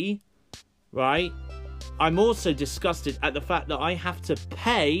 B, right, I'm also disgusted at the fact that I have to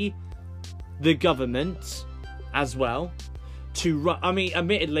pay the government as well to run. I mean,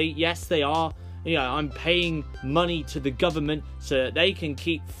 admittedly, yes, they are, you know, I'm paying money to the government so that they can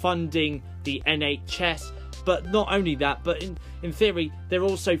keep funding the NHS, but not only that, but in theory, they're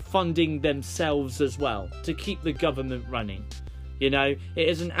also funding themselves as well to keep the government running. You know, it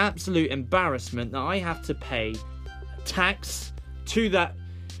is an absolute embarrassment that I have to pay tax to that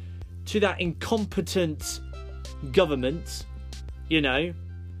incompetent government, you know,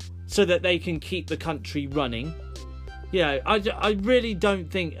 so that they can keep the country running. You know, I really don't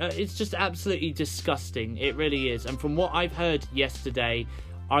think, it's just absolutely disgusting. It really is. And from what I've heard yesterday,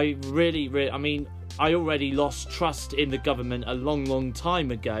 I already lost trust in the government a long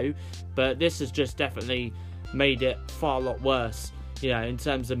time ago, but this has just definitely made it far lot worse, you know, in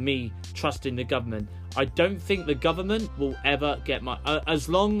terms of me trusting the government. I don't think the government will ever get as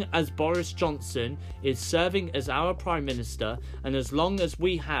long as Boris Johnson is serving as our Prime Minister, and as long as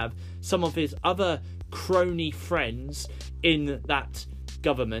we have some of his other crony friends in that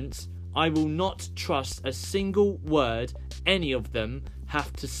government, I will not trust a single word any of them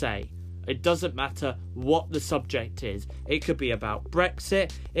have to say. It doesn't matter what the subject is. It could be about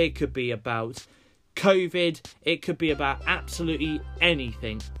Brexit, it could be about COVID, it could be about absolutely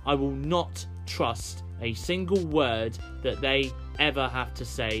anything. I will not trust a single word that they ever have to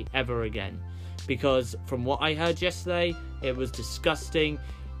say ever again, because from what I heard yesterday, it was disgusting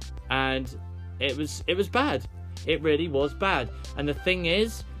and it was bad. It really was bad. And the thing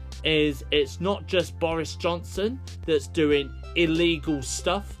is it's not just Boris Johnson that's doing illegal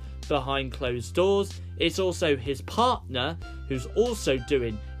stuff behind closed doors. It's also his partner who's also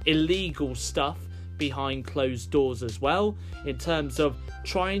doing illegal stuff behind closed doors as well, in terms of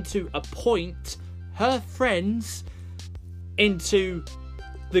trying to appoint her friends into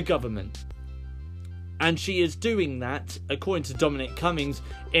the government. And she is doing that, according to Dominic Cummings,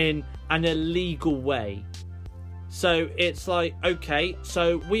 in an illegal way. So it's like, okay,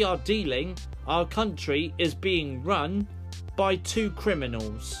 so our country is being run by 2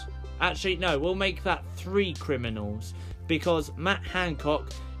 criminals. Actually, no, we'll make that 3 criminals, because Matt Hancock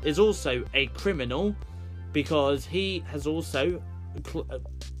is also a criminal, because he has also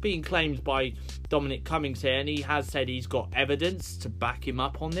been claimed by Dominic Cummings here, and he has said he's got evidence to back him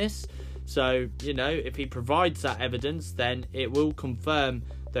up on this. So, you know, if he provides that evidence, then it will confirm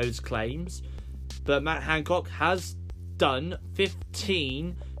those claims. But Matt Hancock has done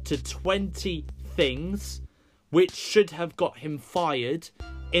 15 to 20 things which should have got him fired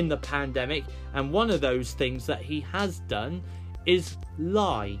in the pandemic, and one of those things that he has done is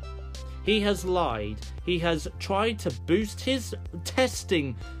lie. He has lied. He has tried to boost his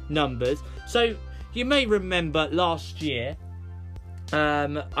testing numbers. So you may remember last year,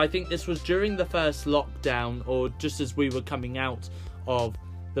 I think this was during the first lockdown, or just as we were coming out of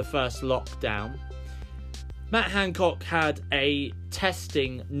the first lockdown, Matt Hancock had a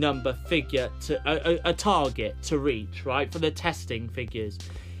testing number figure, a target to reach, right, for the testing figures.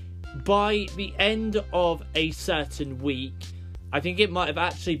 By the end of a certain week, I think it might have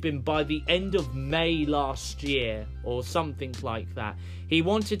actually been by the end of May last year or something like that. He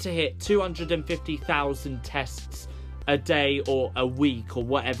wanted to hit 250,000 tests a day or a week or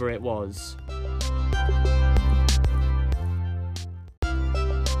whatever it was.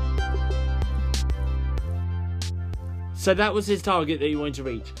 So that was his target that he wanted to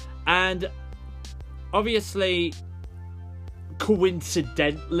reach. And obviously,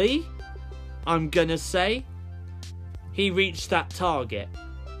 coincidentally, I'm gonna say, he reached that target.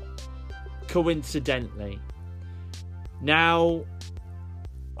 Coincidentally. Now,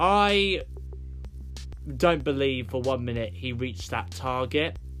 I don't believe for 1 minute he reached that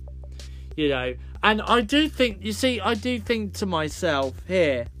target. You know, and I do think, you see, I do think to myself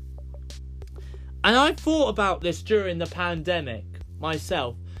here, and I thought about this during the pandemic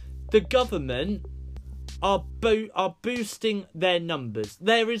myself, the government are boosting their numbers.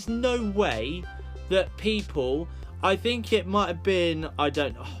 There is no way that people, I think it might have been, I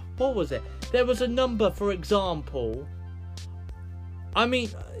don't know, what was it? There was a number, for example, I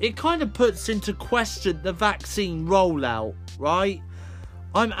mean, it kind of puts into question the vaccine rollout, right?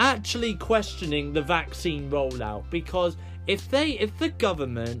 I'm actually questioning the vaccine rollout, because if the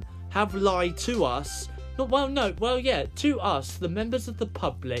government have lied to us, to us, the members of the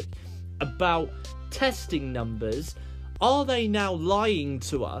public, about testing numbers, are they now lying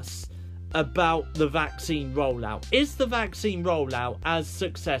to us about the vaccine rollout? Is the vaccine rollout as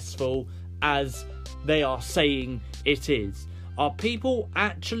successful as they are saying it is? Are people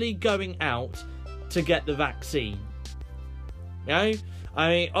actually going out to get the vaccine? You know? I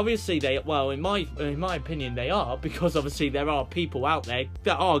mean, obviously in my opinion they are, because obviously there are people out there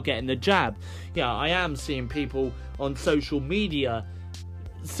that are getting the jab. Yeah, I am seeing people on social media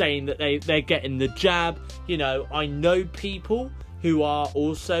saying that they're getting the jab. You know, I know people who are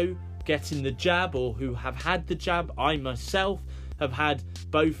also getting the jab or who have had the jab. I myself have had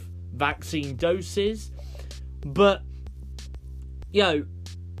both vaccine doses. But, you know,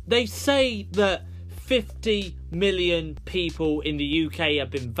 they say that 50 million people in the UK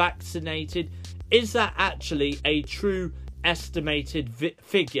have been vaccinated. Is that actually a true estimated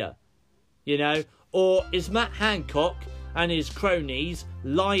figure? You know? Or is Matt Hancock and his cronies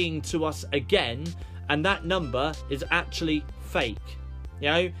lying to us again, and that number is actually fake? You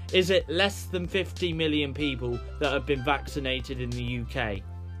know? Is it less than 50 million people that have been vaccinated in the UK?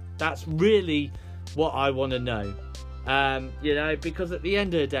 That's really what I want to know. You know, because at the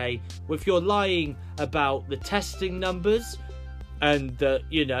end of the day, if you're lying about the testing numbers and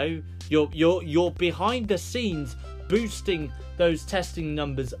you know, you're behind the scenes boosting those testing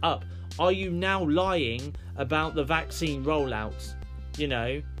numbers up, are you now lying about the vaccine rollouts? You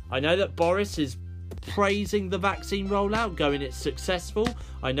know, I know that Boris is praising the vaccine rollout, going it's successful.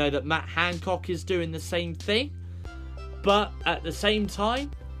 I know that Matt Hancock is doing the same thing, but at the same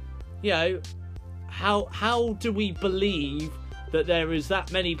time, you know, how do we believe that there is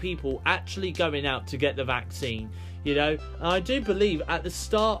that many people actually going out to get the vaccine? You know, and I do believe at the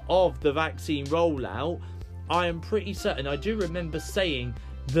start of the vaccine rollout, I am pretty certain, I do remember saying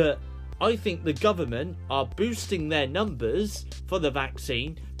that I think the government are boosting their numbers for the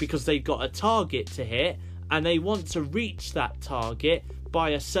vaccine because they've got a target to hit and they want to reach that target by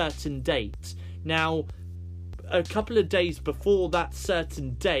a certain date. Now, a couple of days before that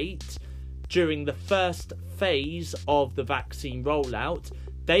certain date, during the first phase of the vaccine rollout,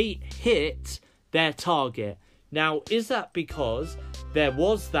 they hit their target. Now, is that because there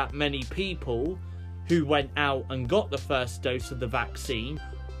was that many people who went out and got the first dose of the vaccine,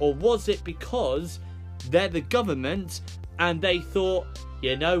 or was it because they're the government and they thought,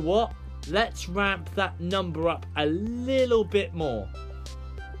 you know what, let's ramp that number up a little bit more?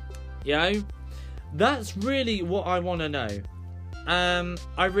 You know, that's really what I want to know.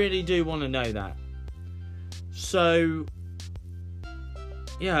 I really do want to know that. So,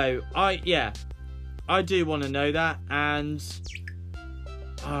 you know, I do want to know that, and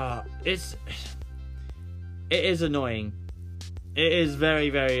it is annoying. It is very,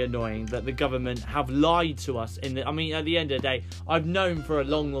 very annoying that the government have lied to us. I mean, at the end of the day, I've known for a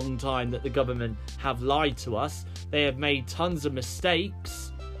long, long time that the government have lied to us. They have made tons of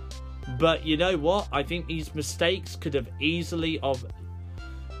mistakes. But you know what? I think these mistakes could have easily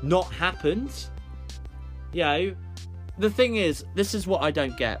not happened. You know, the thing is, this is what I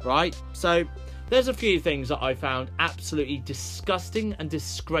don't get, right? So, there's a few things that I found absolutely disgusting and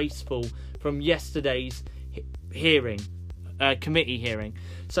disgraceful from yesterday's committee hearing.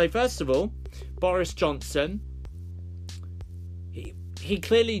 So, first of all, Boris Johnson, he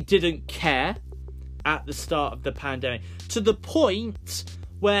clearly didn't care at the start of the pandemic, to the point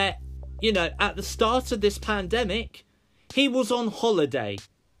where, you know, at the start of this pandemic, He was on holiday.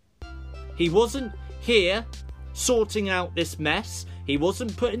 He wasn't here sorting out this mess. He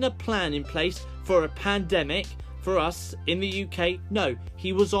wasn't putting a plan in place for a pandemic for us in the UK. No,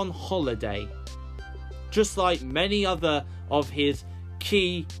 he was on holiday. Just like many other of his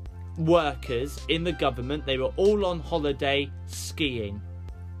key workers in the government, they were all on holiday skiing.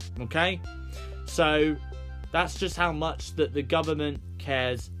 Okay? So that's just how much that the government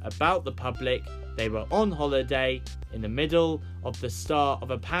cares about the public. They were on holiday in the middle of the start of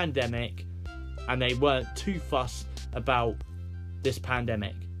a pandemic, and they weren't too fussed about this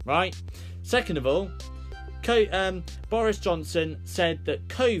pandemic, right? Second of all, Boris Johnson said that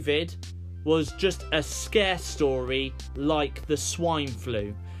COVID was just a scare story like the swine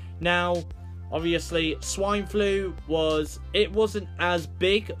flu. Now, obviously, swine flu wasn't as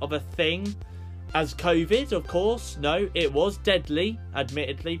big of a thing as COVID, of course. No, it was deadly,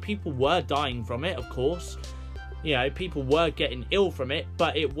 admittedly. People were dying from it, of course. You know, people were getting ill from it,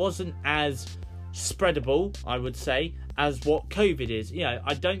 but it wasn't as spreadable, I would say, as what COVID is. You know,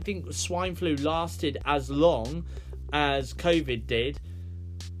 I don't think swine flu lasted as long as COVID did,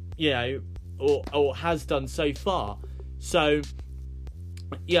 you know, or has done so far. So,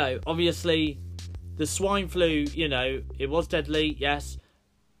 you know, obviously, the swine flu, you know, it was deadly, yes.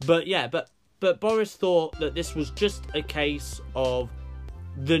 But yeah, but Boris thought that this was just a case of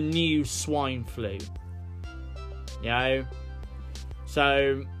the new swine flu. You know?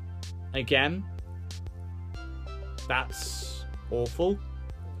 So, again, that's awful,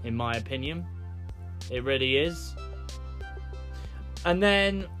 in my opinion. It really is. And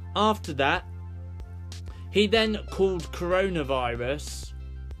then, after that, he then called coronavirus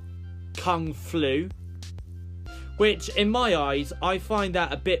Kung Flu, which, in my eyes, I find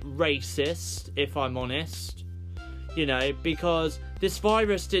that a bit racist, if I'm honest. You know, because this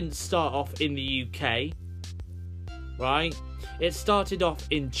virus didn't start off in the UK, right? It started off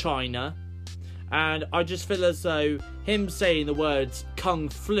in China, and I just feel as though him saying the words Kung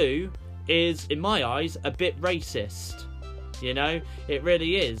Flu is, in my eyes, a bit racist. You know, it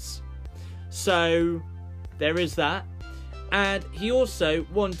really is. So, there is that. And he also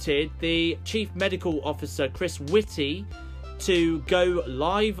wanted the Chief Medical Officer, Chris Whitty, to go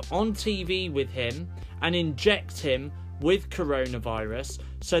live on TV with him and inject him with coronavirus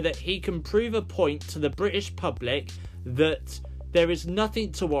so that he can prove a point to the British public that there is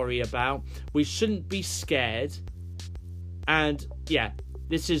nothing to worry about. We shouldn't be scared. And, yeah,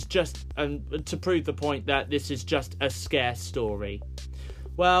 this is just to prove the point that this is just a scare story.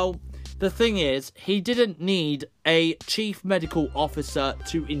 Well, the thing is, he didn't need a chief medical officer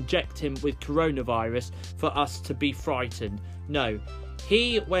to inject him with coronavirus for us to be frightened. No,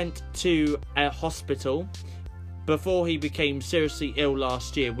 he went to a hospital before he became seriously ill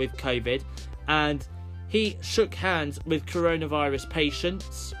last year with COVID, and he shook hands with coronavirus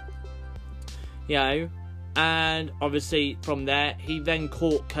patients, you know, and obviously from there he then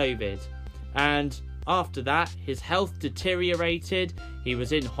caught COVID, and after that his health deteriorated. He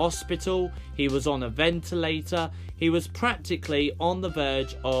was in hospital, he was on a ventilator, he was practically on the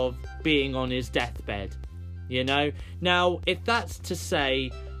verge of being on his deathbed, you know. Now, if that's to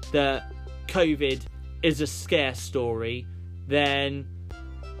say that COVID is a scare story, then,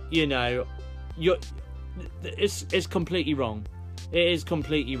 you know, it's completely wrong. It is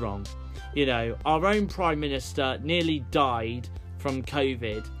completely wrong. You know, our own Prime Minister nearly died from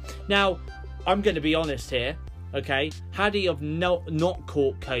COVID. Now, I'm going to be honest here, okay? Had he have not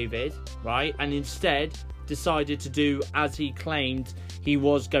caught COVID, right, and instead decided to do as he claimed he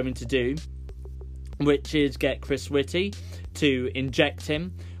was going to do, which is get Chris Whitty to inject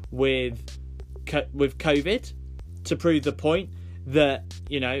him with COVID to prove the point that,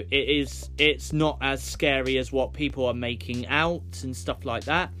 you know, it's not as scary as what people are making out and stuff like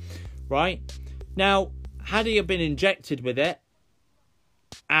that, right? Now, had he have been injected with it,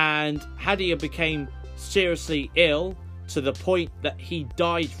 and had he have became seriously ill to the point that he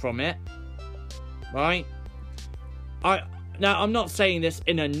died from it, right? Now, I'm not saying this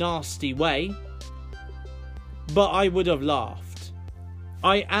in a nasty way, but I would have laughed.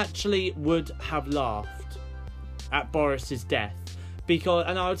 I actually would have laughed at Boris's death. Because,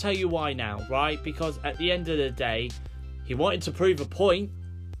 and I'll tell you why now, right? Because at the end of the day, he wanted to prove a point,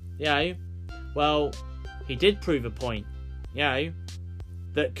 you know. Well, he did prove a point, you know,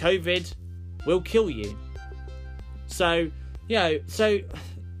 that COVID will kill you. So, you know, so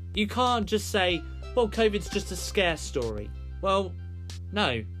you can't just say, well, COVID's just a scare story. Well,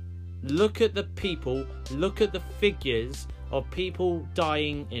 no. Look at the people, look at the figures of people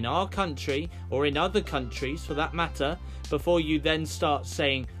dying in our country, or in other countries for that matter, before you then start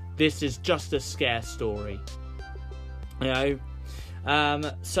saying this is just a scare story. You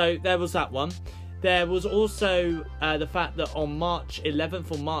know, so there was that one. There was also the fact that on March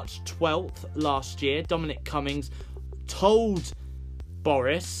 11th or March 12th last year, Dominic Cummings told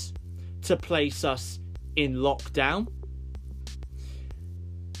Boris to place us in lockdown.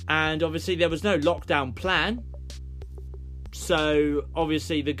 And obviously there was no lockdown plan. So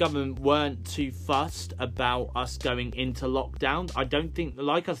obviously the government weren't too fussed about us going into lockdown. I don't think,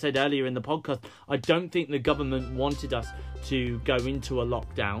 like I said earlier in the podcast, I don't think the government wanted us to go into a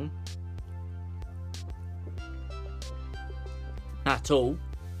lockdown at all.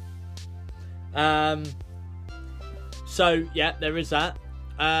 So yeah, there is that.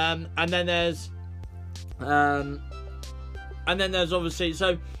 And then there's obviously,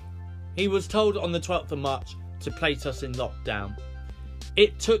 so he was told on the 12th of March to place us in lockdown.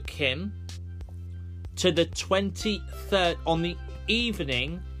 It took him to the 23rd, on the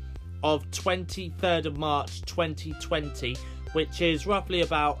evening of 23rd of March 2020, which is roughly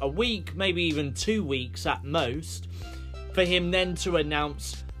about a week, maybe even 2 weeks at most, for him then to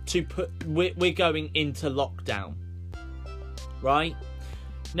announce we're going into lockdown. Right?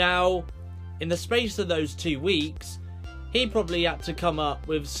 Now, in the space of those 2 weeks, he probably had to come up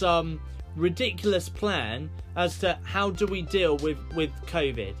with some ridiculous plan as to how do we deal with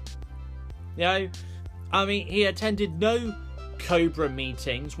COVID. You know, I mean, he attended no Cobra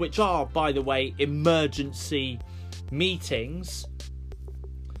meetings, which are, by the way, emergency meetings.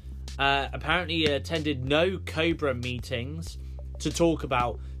 Apparently he attended no Cobra meetings to talk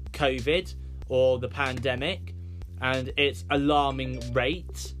about COVID or the pandemic and its alarming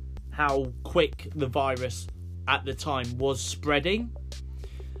rate, how quick the virus at the time was spreading.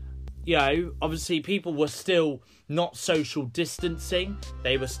 You know, obviously people were still not social distancing.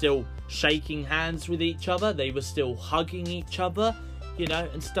 They were still shaking hands with each other. They were still hugging each other, you know,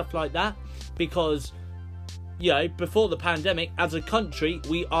 and stuff like that. Because, you know, before the pandemic, as a country,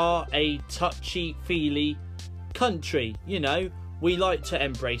 we are a touchy-feely country, you know. We like to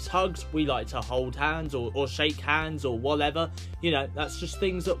embrace hugs. We like to hold hands or shake hands or whatever. You know, that's just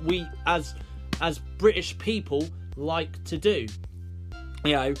things that we, as British people, like to do.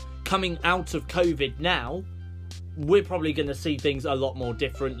 You know, coming out of COVID now, we're probably going to see things a lot more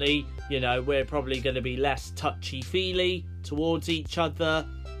differently. You know, we're probably going to be less touchy-feely towards each other.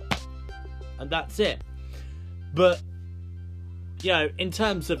 And that's it. But, you know, in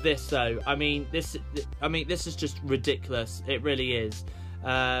terms of this, though, I mean, this is just ridiculous. It really is.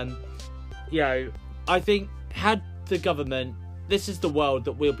 You know, I think had the government, this is the world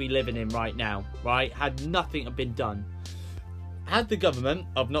that we'll be living in right now, right? Had nothing have been done. Had the government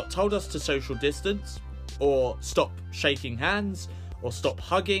have not told us to social distance, or stop shaking hands, or stop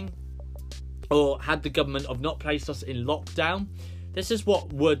hugging, or had the government have not placed us in lockdown, this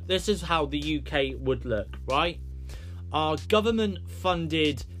is how the UK would look, right? Our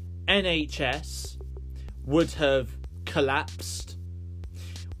government-funded NHS would have collapsed.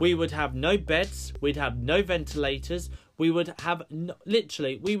 We would have no beds. We'd have no ventilators. We would have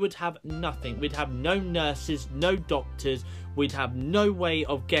we would have nothing. We'd have no nurses, no doctors. We'd have no way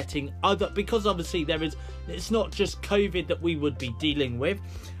of getting because obviously it's not just COVID that we would be dealing with.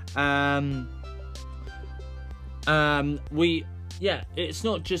 It's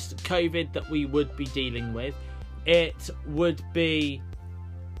not just COVID that we would be dealing with. It would be,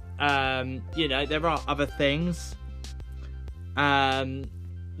 you know, there are other things.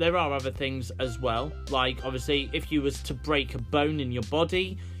 There are other things as well. Like, obviously, if you was to break a bone in your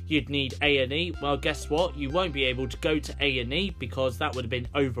body, you'd need A&E. Well, guess what? You won't be able to go to A&E because that would have been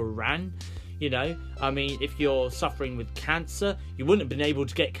overran. You know, I mean, if you're suffering with cancer, you wouldn't have been able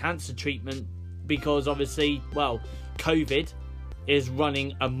to get cancer treatment because obviously, well, COVID is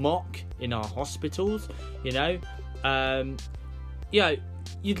running amok in our hospitals, you know.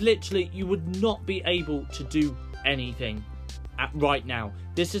 You would not be able to do anything right now.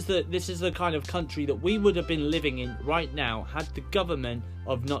 This is the kind of country that we would have been living in right now had the government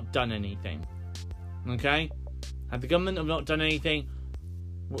have not done anything. Okay? Had the government have not done anything,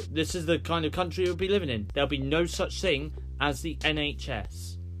 this is the kind of country we would be living in. There'll be no such thing as the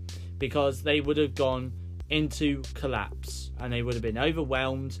NHS because they would have gone into collapse and they would have been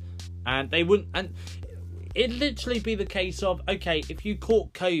overwhelmed and they wouldn't, and it'd literally be the case of, okay, if you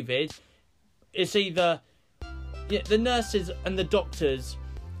caught COVID, it's either the nurses and the doctors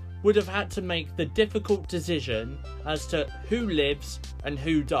would have had to make the difficult decision as to who lives and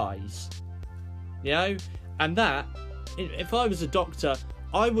who dies, you know. And that, if I was a doctor,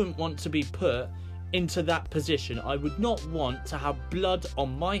 I wouldn't want to be put into that position. I would not want to have blood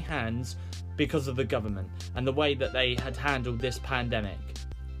on my hands because of the government and the way that they had handled this pandemic.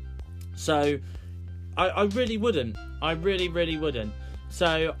 So, I really wouldn't. I really wouldn't.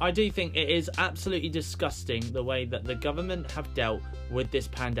 So I do think it is absolutely disgusting the way that the government have dealt with this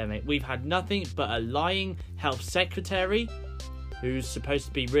pandemic. We've had nothing but a lying health secretary who's supposed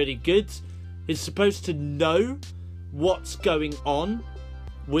to be really good, is supposed to know what's going on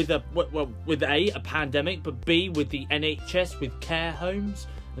with a pandemic, but B, with the NHS, with care homes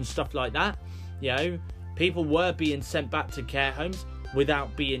and stuff like that. You know, people were being sent back to care homes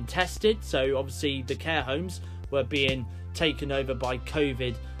without being tested, so obviously the care homes were being taken over by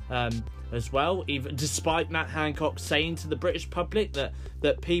COVID as well, even despite Matt Hancock saying to the British public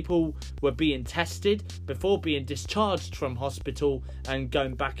that people were being tested before being discharged from hospital and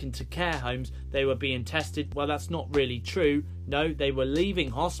going back into care homes. They were being tested. Well, that's not really true. No, they were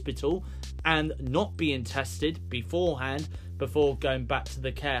leaving hospital and not being tested beforehand before going back to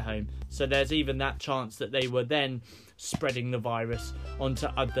the care home. So there's even that chance that they were then spreading the virus onto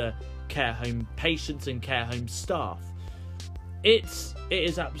other care home patients and care home staff. It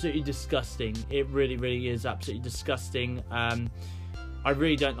is absolutely disgusting. It really is absolutely disgusting. I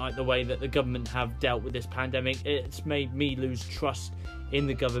really don't like the way that the government have dealt with this pandemic. It's made me lose trust in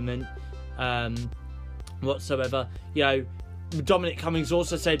the government whatsoever. You know, Dominic Cummings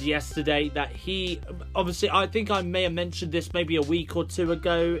also said yesterday that he, obviously, I think I may have mentioned this maybe a week or two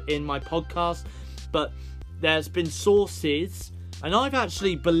ago in my podcast, but there's been sources, and I've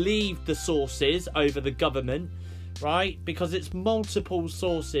actually believed the sources over the government, right? Because it's multiple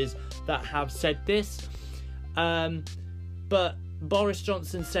sources that have said this. But Boris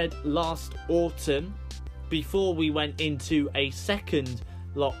Johnson said last autumn, before we went into a second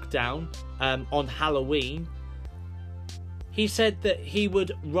lockdown on Halloween, he said that he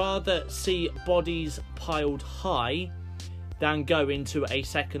would rather see bodies piled high than go into a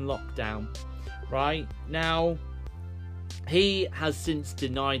second lockdown, right? Now, he has since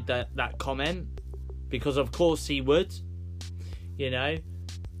denied that comment, because of course he would, you know.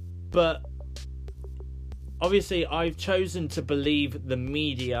 But obviously I've chosen to believe the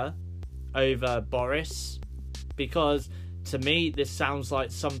media over Boris, because to me this sounds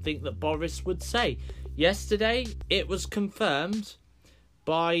like something that Boris would say. Yesterday it was confirmed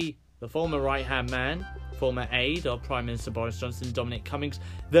by the former right-hand man, former aide of Prime Minister Boris Johnson, Dominic Cummings,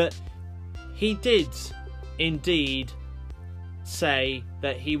 that he did indeed say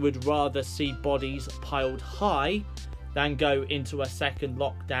that he would rather see bodies piled high than go into a second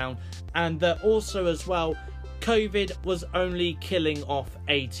lockdown, and that also as well COVID was only killing off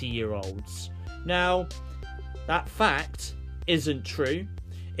 80-year-olds. Now, that fact isn't true.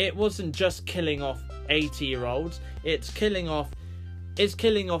 It wasn't just killing off 80-year-olds, it's killing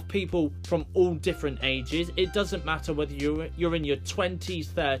off people from all different ages. It doesn't matter whether you're in your 20s,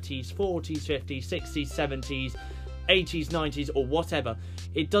 30s, 40s, 50s, 60s, 70s, 80s, 90s, or whatever.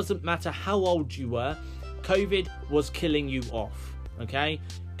 It doesn't matter how old you were. COVID was killing you off, okay?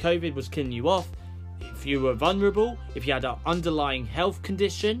 COVID was killing you off. If you were vulnerable, if you had an underlying health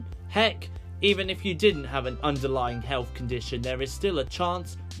condition, heck, even if you didn't have an underlying health condition, there is still a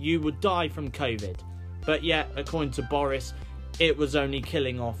chance you would die from COVID. But yet, according to Boris, it was only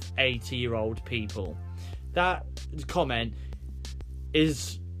killing off 80-year-old people. That comment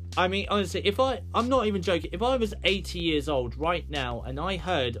is, I mean, honestly, I'm not even joking, if I was 80 years old right now and I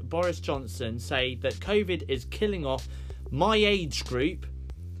heard Boris Johnson say that COVID is killing off my age group,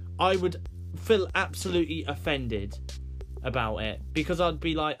 I would feel absolutely offended about it, because I'd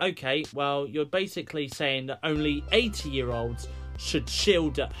be like, okay, well, you're basically saying that only 80-year-olds should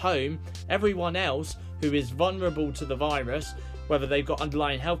shield at home. Everyone else who is vulnerable to the virus, whether they've got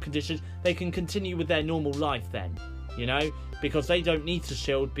underlying health conditions, they can continue with their normal life then, you know, because they don't need to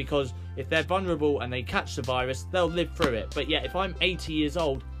shield, because if they're vulnerable and they catch the virus, they'll live through it. But yeah, if I'm 80 years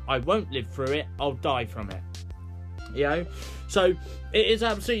old, I won't live through it, I'll die from it, you know. So it is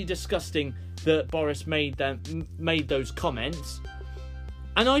absolutely disgusting that Boris made those comments,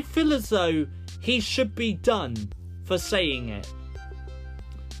 and I feel as though he should be done for saying it,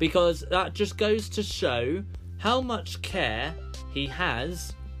 because that just goes to show how much care he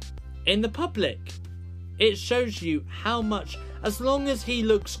has in the public. It shows you how much, as long as he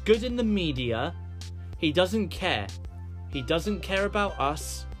looks good in the media, he doesn't care. He doesn't care about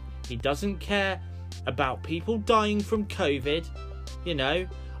us. He doesn't care about people dying from COVID, you know.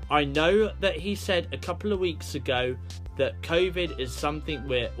 I know that he said a couple of weeks ago that COVID is something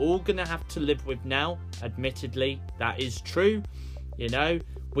we're all going to have to live with now. Admittedly, that is true. You know,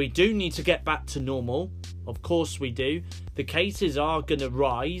 we do need to get back to normal. Of course we do. The cases are going to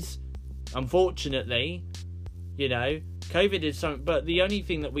rise, unfortunately. You know, COVID is something, but the only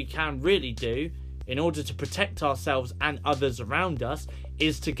thing that we can really do in order to protect ourselves and others around us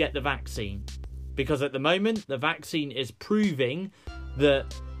is to get the vaccine. Because at the moment, the vaccine is proving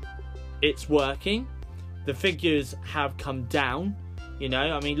that it's working. The figures have come down. You know,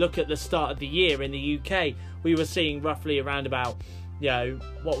 I mean, look at the start of the year in the UK. We were seeing roughly around about, you know,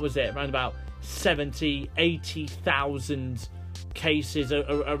 what was it? Around about 70, 80,000 cases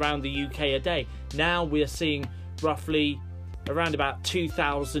around the UK a day. Now we're seeing roughly around about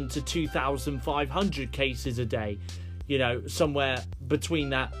 2,000 to 2,500 cases a day. You know, somewhere between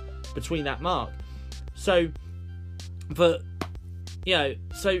that mark. So, but, you know,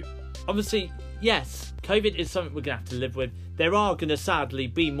 so obviously, yes, COVID is something we're going to have to live with. There are going to sadly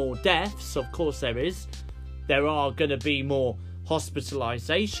be more deaths, of course there is. There are going to be more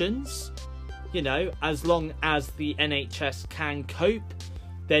hospitalisations, you know, as long as the NHS can cope.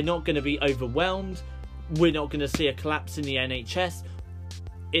 They're not going to be overwhelmed. We're not going to see a collapse in the NHS.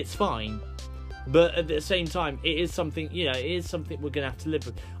 It's fine. But at the same time, it is something, you know, it is something we're going to have to live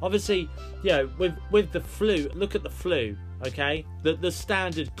with. Obviously, you know, with the flu, look at the flu, okay? The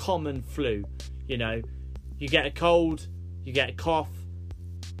standard common flu, you know. You get a cold, you get a cough,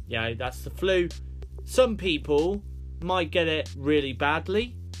 you know, that's the flu. Some people might get it really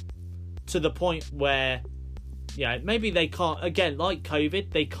badly to the point where, you know, maybe they can't, again, like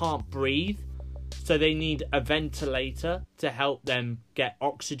COVID, they can't breathe. So they need a ventilator to help them get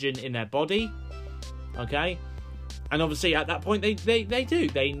oxygen in their body. Okay? And obviously at that point they do.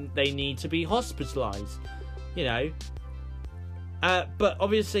 They need to be hospitalised. You know. But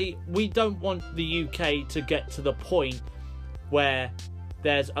obviously we don't want the UK to get to the point where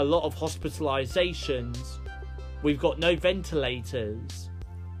there's a lot of hospitalisations. We've got no ventilators.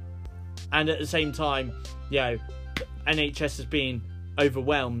 And at the same time, you know, NHS is being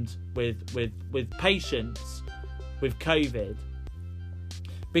overwhelmed with patients with COVID,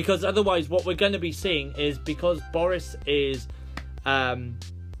 because otherwise what we're going to be seeing is, because Boris is at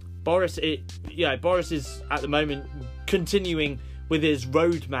the moment continuing with his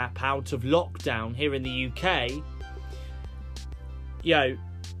roadmap out of lockdown here in the UK. You know,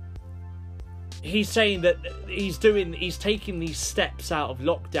 he's saying that he's taking these steps out of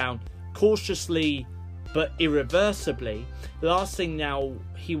lockdown cautiously but irreversibly. The last thing now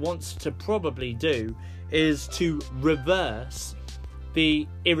he wants to probably do is to reverse the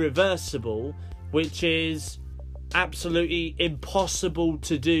irreversible, which is absolutely impossible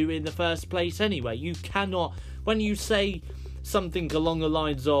to do in the first place anyway. You cannot, when you say something along the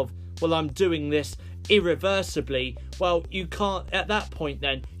lines of, well, I'm doing this irreversibly, well, you can't, at that point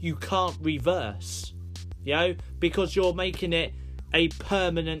then, you can't reverse, you know, because you're making it a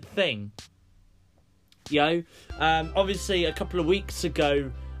permanent thing. You know, obviously a couple of weeks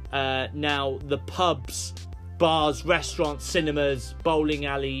ago, now the pubs, bars, restaurants, cinemas, bowling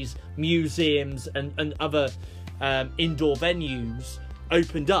alleys, museums and other indoor venues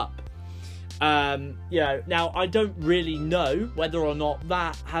opened up. You know, now I don't really know whether or not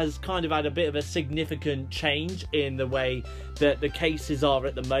that has kind of had a bit of a significant change in the way that the cases are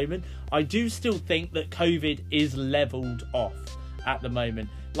at the moment. I do still think that COVID is levelled off at the moment.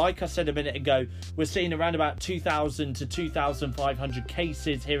 Like I said a minute ago, we're seeing around about 2,000 to 2,500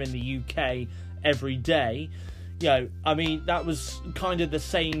 cases here in the UK every day. You know, I mean, that was kind of the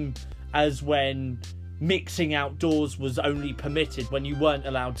same as when mixing outdoors was only permitted, when you weren't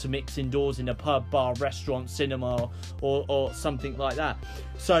allowed to mix indoors in a pub, bar, restaurant, cinema, or something like that.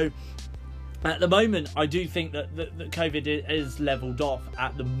 So at the moment, I do think that COVID is levelled off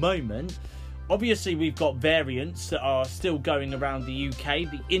at the moment. Obviously, we've got variants that are still going around the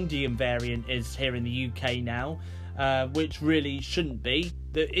UK. The Indian variant is here in the UK now, which really shouldn't be.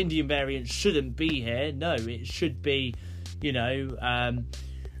 The Indian variant shouldn't be here. No, it should be, you know,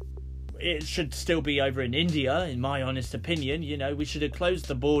 it should still be over in India, in my honest opinion. You know, we should have closed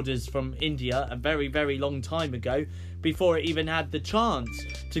the borders from India a very, very long time ago, before it even had the chance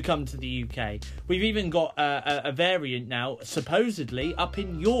to come to the UK. We've even got a variant now, supposedly, up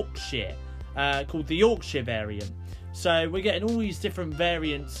in Yorkshire, called the Yorkshire variant. So we're getting all these different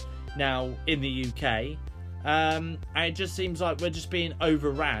variants now in the UK, and it just seems like we're just being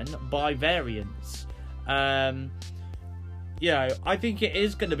overran by variants. You know, I think it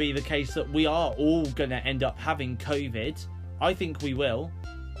is going to be the case that we are all going to end up having COVID. I think we will,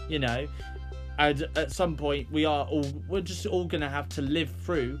 you know, and at some point we're just all going to have to live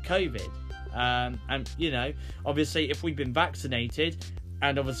through COVID. And, you know, obviously if we've been vaccinated,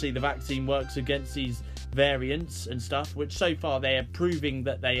 and obviously the vaccine works against these variants and stuff, which so far they are proving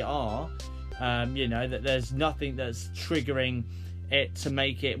that they are, you know, that there's nothing that's triggering it to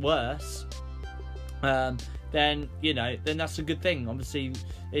make it worse, then, you know, then that's a good thing. Obviously,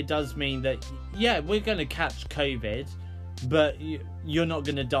 it does mean that, yeah, we're going to catch COVID, but you're not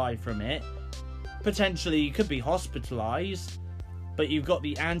going to die from it. potentially you could be hospitalized, but you've got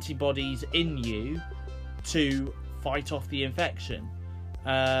the antibodies in you to fight off the infection.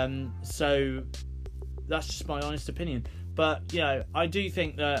 So that's just my honest opinion. But, I do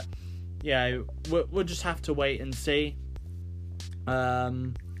think that, we'll just have to wait and see.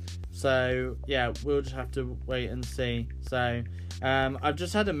 So, we'll just have to wait and see. So, I've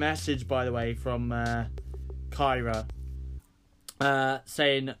just had a message, by the way, from Kyra,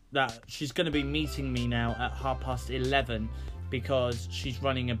 saying that she's going to be meeting me now at 11:30 because she's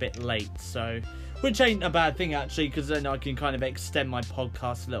running a bit late. So, which ain't a bad thing, actually, because then I can kind of extend my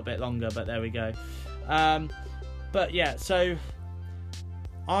podcast a little bit longer. But there we go. But yeah, so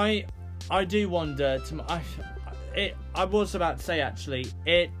I do wonder. I was about to say, actually,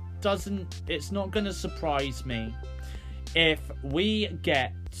 it's not going to surprise me if we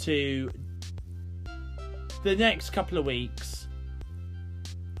get to the next couple of weeks.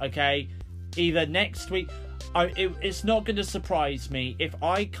 Okay, either next week. It's not going to surprise me if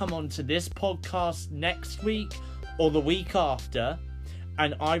I come onto this podcast next week or the week after,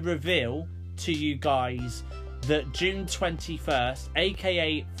 and I reveal to you guys that June 21st,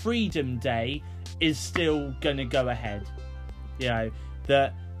 aka Freedom Day, is still going to go ahead.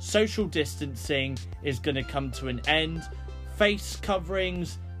 That social distancing is going to come to an end. Face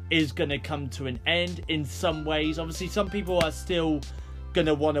coverings is going to come to an end in some ways. Obviously, some people are still going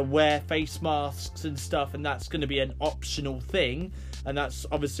to want to wear face masks and stuff, and that's going to be an optional thing, and that's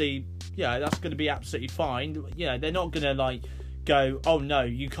obviously, that's going to be absolutely fine. They're not going to go, oh no,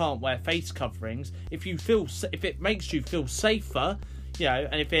 you can't wear face coverings. If it makes you feel safer,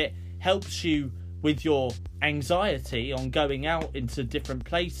 and if it helps you with your anxiety on going out into different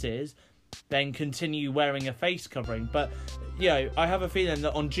places, then continue wearing a face covering. But I have a feeling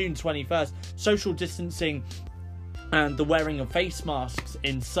that on June 21st, social distancing and the wearing of face masks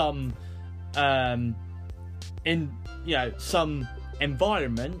in some some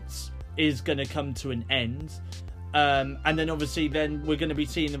environments is going to come to an end, and then obviously then we're going to be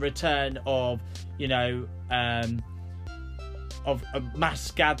seeing the return of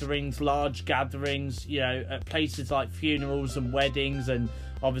mass gatherings, large gatherings, at places like funerals and weddings, and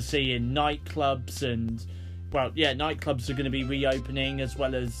obviously in nightclubs and nightclubs are going to be reopening, as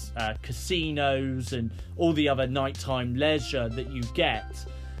well as casinos and all the other nighttime leisure that you get.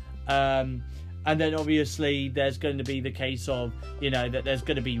 And then obviously there's going to be the case of, that there's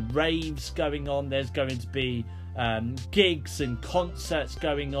going to be raves going on. There's going to be gigs and concerts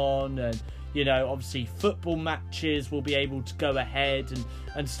going on. And, obviously football matches will be able to go ahead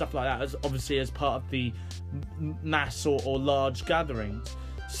and stuff like that, as part of the mass or large gatherings.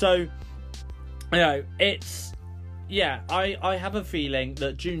 So, I have a feeling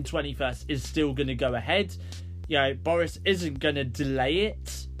that June 21st is still going to go ahead. Boris isn't going to delay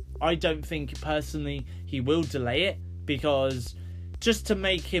it. I don't think personally he will delay it, because just to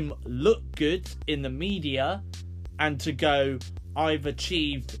make him look good in the media and to go, I've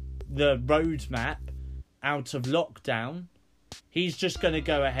achieved the roadmap out of lockdown, he's just going to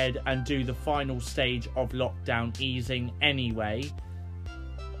go ahead and do the final stage of lockdown easing anyway.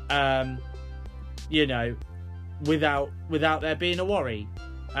 Without there being a worry,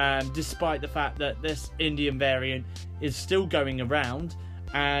 despite the fact that this Indian variant is still going around,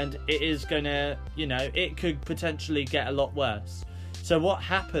 and it is gonna, it could potentially get a lot worse. So what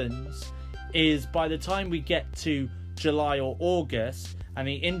happens is, by the time we get to July or August, and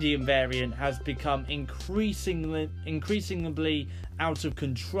the Indian variant has become increasingly out of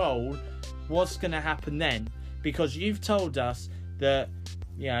control, what's going to happen then? Because you've told us that,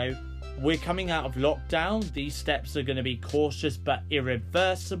 we're coming out of lockdown. These steps are going to be cautious but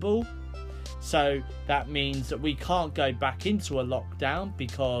irreversible. So that means that we can't go back into a lockdown,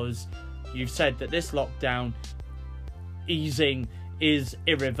 because you've said that this lockdown easing is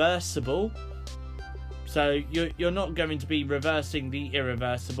irreversible. So you're not going to be reversing the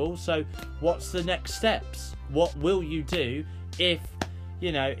irreversible. So what's the next steps? What will you do if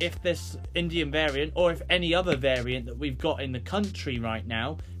this Indian variant, or if any other variant that we've got in the country right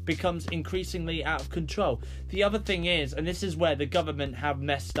now, becomes increasingly out of control? The other thing is, and this is where the government have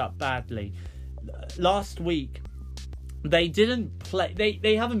messed up badly. Last week, they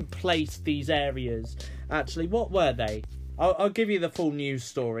haven't placed these areas. Actually, what were they? I'll give you the full news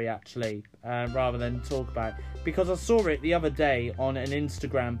story, actually, rather than talk about it, because I saw it the other day on an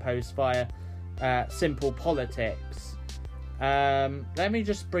Instagram post via Simple Politics. Let me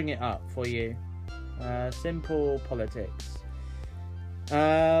just bring it up for you. Simple Politics.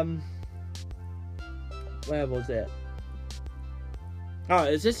 Where was it? Oh,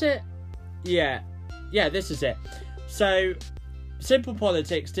 is this it? Yeah, this is it. So, Simple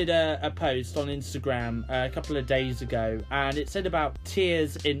Politics did a post on Instagram a couple of days ago, and it said about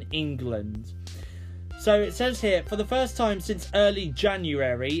tiers in England. So it says here, for the first time since early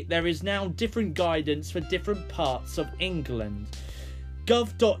January, there is now different guidance for different parts of England.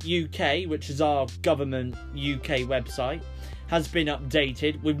 Gov.uk, which is our government UK website, has been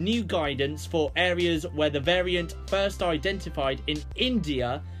updated with new guidance for areas where the variant first identified in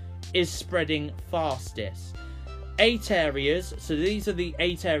India is spreading fastest. 8 areas, so these are the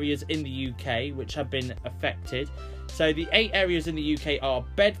 8 areas in the UK which have been affected. So the 8 areas in the UK are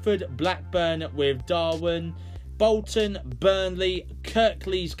Bedford, Blackburn with Darwen, Bolton, Burnley,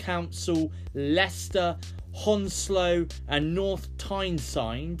 Kirklees Council, Leicester, Hounslow and North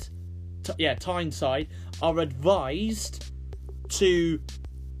Tyneside, Tyneside are advised to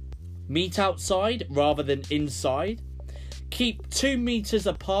meet outside rather than inside. Keep 2 meters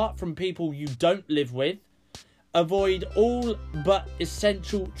apart from people you don't live with. Avoid all but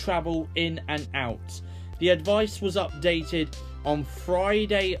essential travel in and out. The advice was updated on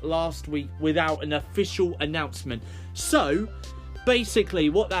Friday last week without an official announcement. So, basically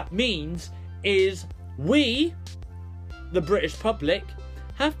what that means is we, the British public,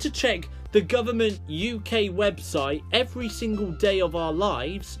 have to check the government UK website every single day of our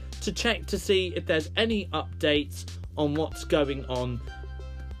lives to check to see if there's any updates on what's going on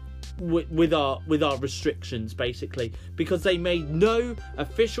with our restrictions, basically, because they made no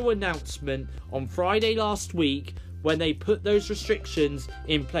official announcement on Friday last week when they put those restrictions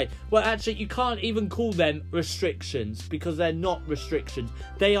in place. Well, actually, you can't even call them restrictions because they're not restrictions.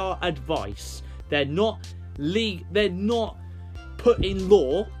 They are advice. They're not they're not put in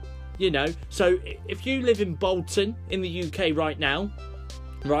law, you know. So if you live in Bolton in the UK right now,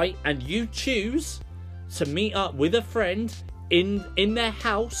 right, and you choose to meet up with a friend in their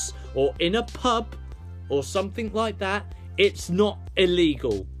house or in a pub or something like that, it's not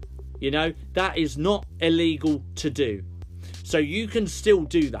illegal. You know, that is not illegal to do. So you can still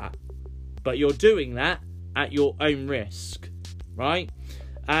do that, but you're doing that at your own risk, right?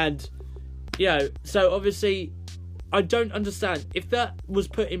 And, you know, so obviously, I don't understand. If that was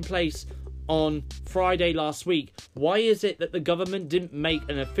put in place on Friday last week, why is it that the government didn't make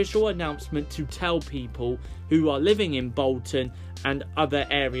an official announcement to tell people who are living in Bolton and other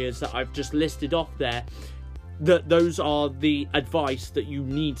areas that I've just listed off there that those are the advice that you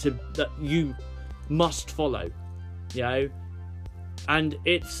must follow, you know? And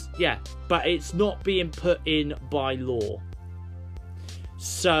but it's not being put in by law.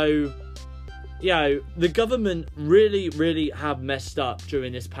 So, you know, the government really have messed up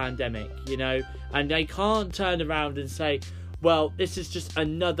during this pandemic, you know, and they can't turn around and say, well, this is just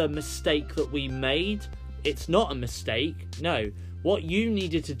another mistake that we made. It's not a mistake. No, what you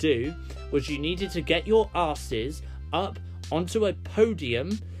needed to do was you needed to get your asses up onto a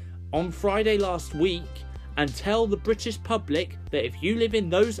podium on Friday last week and tell the British public that if you live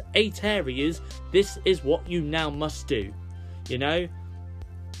in those 8 areas, this is what you now must do, you know.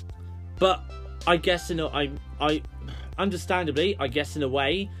 But I guess understandably, I guess in a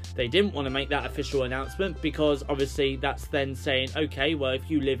way, they didn't want to make that official announcement because obviously that's then saying, okay, well, if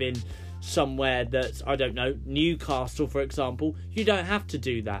you live in somewhere that's, I don't know, Newcastle, for example, you don't have to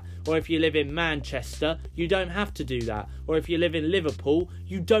do that. Or if you live in Manchester, you don't have to do that. Or if you live in Liverpool,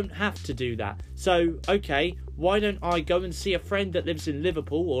 you don't have to do that. So, okay, why don't I go and see a friend that lives in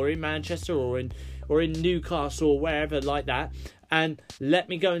Liverpool or in Manchester or in Newcastle or wherever like that, and let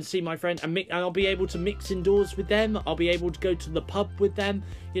me go and see my friend, and I'll be able to mix indoors with them. I'll be able to go to the pub with them,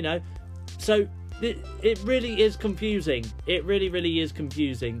 you know. So it really is confusing. It really is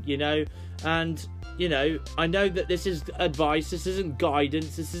confusing, you know. And, you know, I know that this is advice. This isn't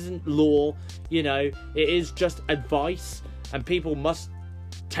guidance. This isn't law, you know. It is just advice, and people must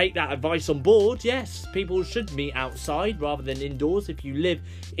take that advice on board. Yes, people should meet outside rather than indoors if you live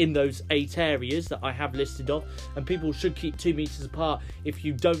in those 8 areas that I have listed off, and people should keep 2 meters apart if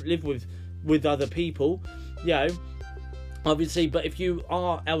you don't live with other people, you know, obviously. But if you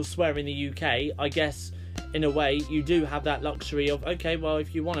are elsewhere in the UK, I guess in a way you do have that luxury of, okay, well,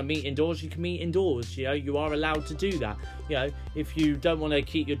 if you want to meet indoors, you can meet indoors, you know. You are allowed to do that, you know. If you don't want to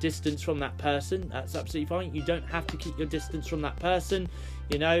keep your distance from that person, that's absolutely fine. You don't have to keep your distance from that person,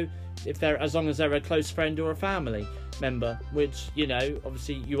 you know, as long as they're a close friend or a family member, which, you know,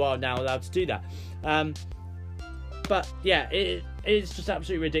 obviously you are now allowed to do that. But yeah, it's just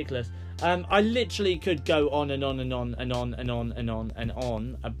absolutely ridiculous. I literally could go on and on and on and on and on and on and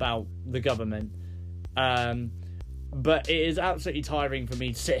on about the government. But it is absolutely tiring for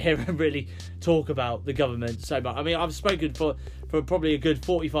me to sit here and really talk about the government so much. I mean, I've spoken for probably a good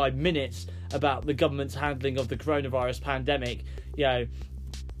 45 minutes about the government's handling of the coronavirus pandemic, you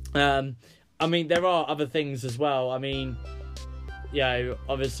know, I mean, there are other things as well. I mean, you know,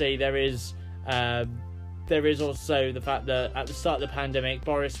 obviously there is also the fact that at the start of the pandemic,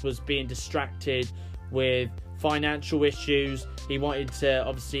 Boris was being distracted with financial issues. He wanted to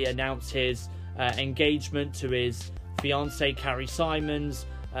obviously announce his engagement to his fiancée Carrie Simons,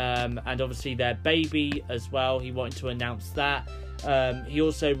 and obviously their baby as well. He wanted to announce that. He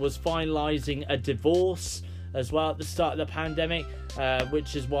also was finalising a divorce as well at the start of the pandemic,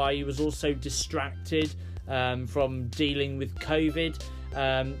 which is why he was also distracted from dealing with COVID.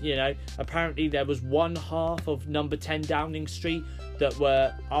 You know, apparently there was one half of number 10 Downing Street that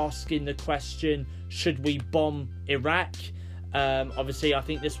were asking the question, should we bomb Iraq? Obviously, I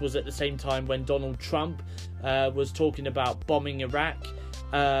think this was at the same time when Donald Trump was talking about bombing Iraq.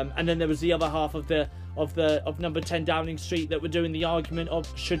 And then there was the other half of number 10 Downing Street that were doing the argument of,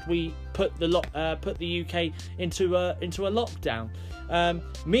 should we put the UK into a lockdown?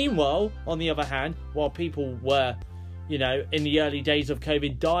 Meanwhile, on the other hand, while people were, you know, in the early days of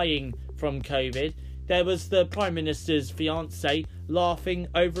COVID dying from COVID, there was the Prime Minister's fiancée laughing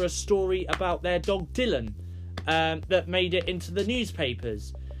over a story about their dog Dylan that made it into the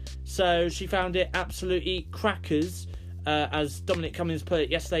newspapers. So she found it absolutely crackers, as Dominic Cummings put it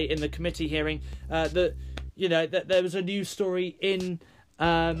yesterday in the committee hearing, that, you know, that there was a news story in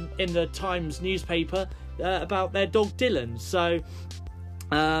the Times newspaper about their dog Dylan. So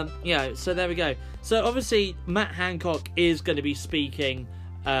yeah, so there we go. So obviously Matt Hancock is going to be speaking,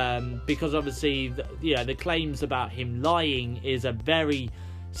 because obviously the claims about him lying is a very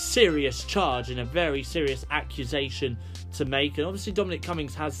serious charge and a very serious accusation to make. And obviously Dominic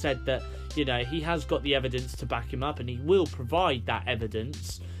Cummings has said that, you know, he has got the evidence to back him up, and he will provide that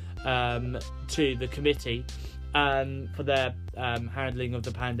evidence to the committee for their handling of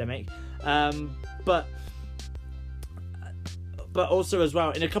the pandemic. But also as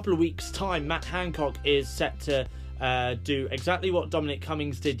well, in a couple of weeks' time, Matt Hancock is set to do exactly what Dominic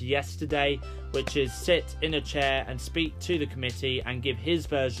Cummings did yesterday, which is sit in a chair and speak to the committee and give his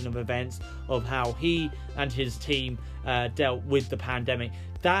version of events of how he and his team dealt with the pandemic.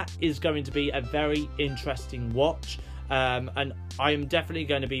 That is going to be a very interesting watch, and I am definitely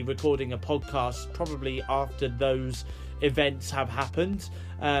going to be recording a podcast probably after those events have happened,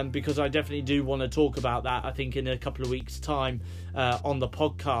 because I definitely do want to talk about that, I think, in a couple of weeks' time on the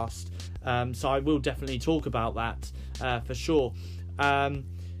podcast. So I will definitely talk about that for sure.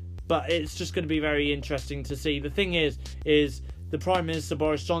 But it's just going to be very interesting to see. The thing is the Prime Minister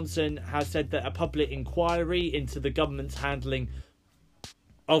Boris Johnson has said that a public inquiry into the government's handling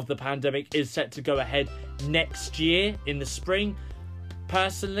of the pandemic is set to go ahead next year in the spring.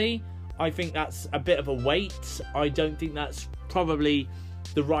 Personally, I think that's a bit of a wait. I don't think that's probably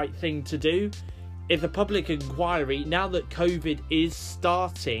the right thing to do. If the public inquiry, now that COVID is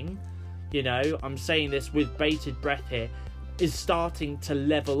starting, you know, I'm saying this with bated breath here, is starting to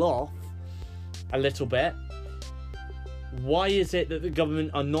level off a little bit, why is it that the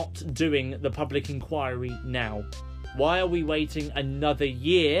government are not doing the public inquiry now? Why are we waiting another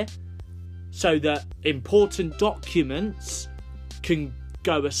year so that important documents can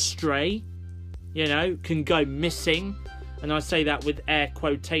go astray, you know, can go missing? And I say that with air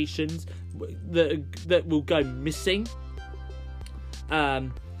quotations, that will go missing,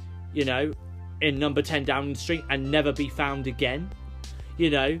 you know, in number 10 Downing Street and never be found again. You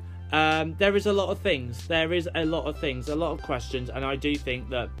know, there is a lot of things. There is a lot of questions, and I do think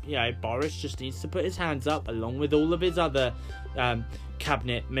that, you know, Boris just needs to put his hands up along with all of his other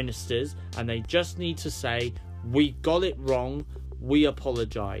cabinet ministers, and they just need to say, we got it wrong, we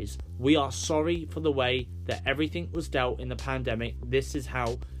apologise, we are sorry for the way that everything was dealt in the pandemic. This is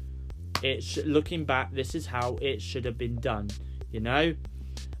how it looking back, this is how it should have been done, you know.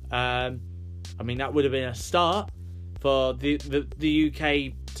 I mean, that would have been a start for the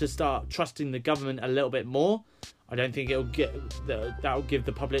UK to start trusting the government a little bit more. I don't think that'll give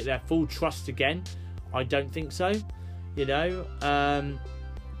the public their full trust again. I don't think so, you know.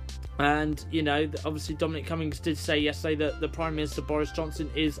 And, you know, obviously Dominic Cummings did say yesterday that the Prime Minister Boris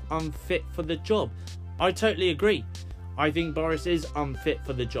Johnson is unfit for the job. I totally agree. I think Boris is unfit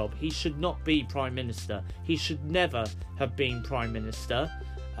for the job. He should not be Prime Minister. He should never have been Prime Minister.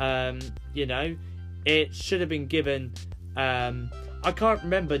 You know, it should have been given... I can't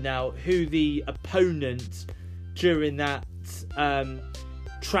remember now who the opponent during that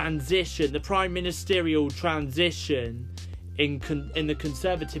transition, the prime ministerial transition in the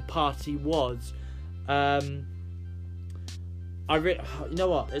Conservative Party was. You know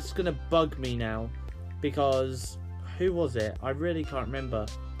what? It's gonna bug me now, because who was it? I really can't remember.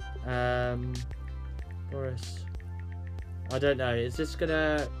 Boris. I don't know. Is this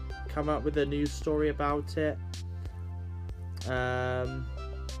gonna come up with a news story about it?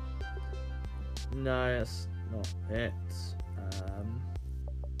 No, that's not it.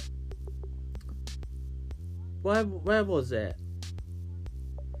 Where was it?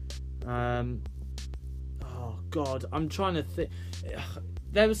 Oh God, I'm trying to think.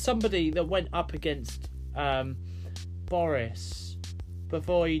 There was somebody that went up against Boris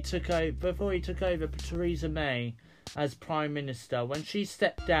before he took over Theresa May as Prime Minister. When she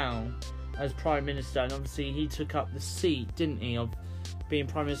stepped down as Prime Minister, and obviously he took up the seat, didn't he, of being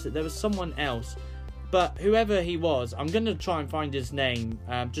Prime Minister. There was someone else, but whoever he was, I'm going to try and find his name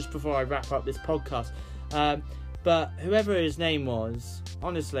just before I wrap up this podcast. But whoever his name was,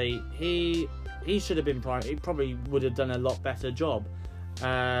 honestly, he should have been Prime. He probably would have done a lot better job.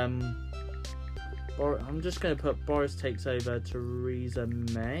 I'm just going to put Boris takes over Theresa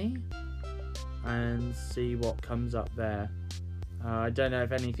May and see what comes up there. I don't know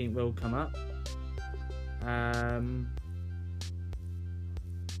if anything will come up.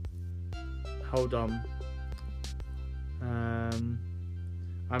 Hold on.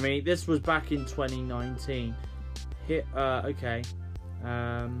 I mean, this was back in 2019. Here, okay.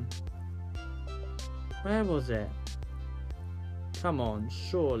 Where was it? Come on,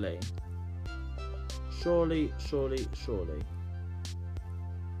 surely. Surely.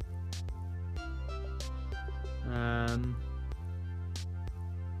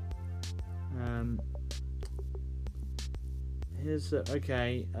 Here's the,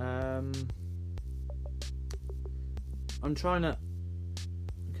 okay. I'm trying to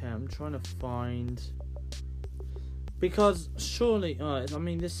find, because surely, I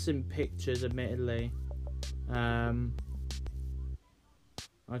mean, this is in pictures, admittedly.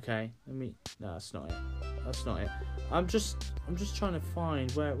 Okay, no, that's not it. I'm just trying to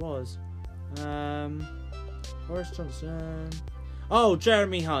find where it was. Boris Johnson. Oh,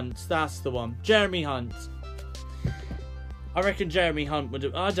 Jeremy Hunt. That's the one. Jeremy Hunt. I reckon Jeremy Hunt would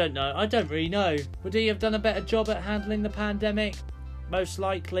have... I don't know. I don't really know. Would he have done a better job at handling the pandemic? Most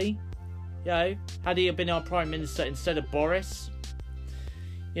likely. You know, had he have been our Prime Minister instead of Boris?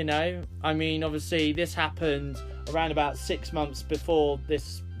 You know, I mean, obviously, this happened around about 6 months before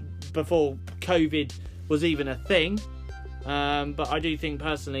COVID was even a thing. But I do think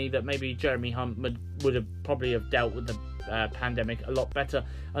personally that maybe Jeremy Hunt would have probably have dealt with the pandemic a lot better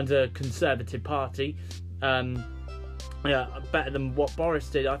under Conservative Party. Yeah, better than what Boris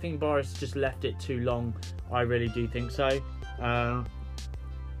did. I think Boris just left it too long. I really do think so.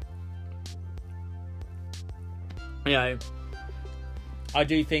 You know, I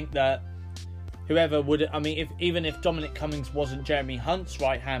do think that whoever would, I mean, even if Dominic Cummings wasn't Jeremy Hunt's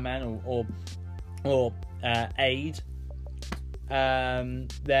right-hand man or aide,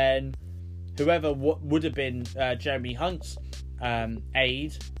 then whoever would have been Jeremy Hunt's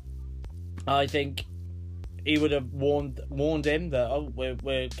aide, I think he would have warned him that,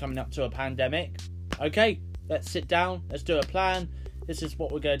 we're coming up to a pandemic. Okay, let's sit down, let's do a plan. This is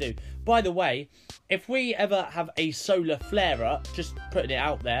what we're going to do. By the way, if we ever have a solar flare-up, just putting it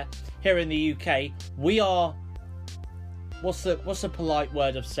out there, here in the UK, we are, what's the polite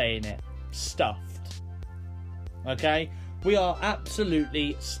word of saying it? Stuffed. Okay? We are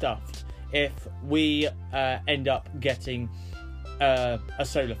absolutely stuffed if we end up getting a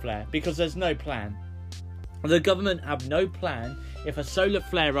solar flare, because there's no plan. The government have no plan. If a solar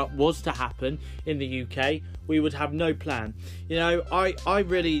flare-up was to happen in the UK, we would have no plan. You know, I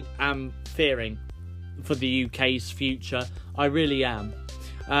really am fearing for the UK's future. I really am.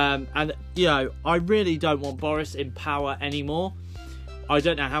 And, you know, I really don't want Boris in power anymore. I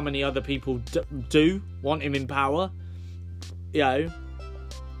don't know how many other people do want him in power. You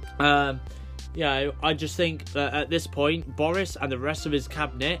know, I just think that at this point, Boris and the rest of his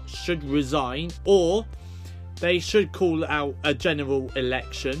cabinet should resign, or they should call out a general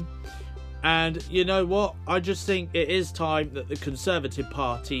election. And you know what? I just think it is time that the Conservative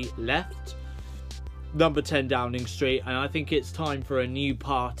Party left number 10 Downing Street, and I think it's time for a new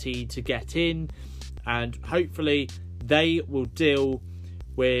party to get in, and hopefully they will deal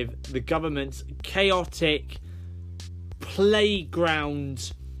with the government's chaotic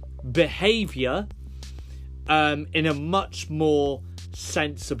playground behaviour in a much more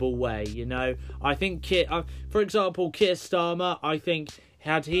sensible way. You know, I think for example, Keir Starmer, I think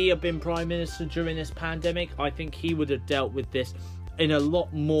had he been Prime Minister during this pandemic, I think he would have dealt with this in a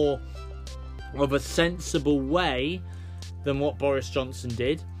lot more of a sensible way than what Boris Johnson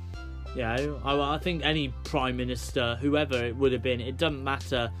did. You know, I think any Prime Minister, whoever it would have been, it doesn't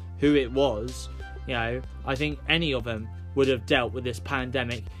matter who it was, you know, I think any of them would have dealt with this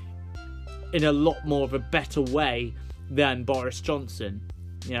pandemic in a lot more of a better way than Boris Johnson,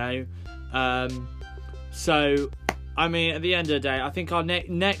 you know. So, I mean, at the end of the day, I think our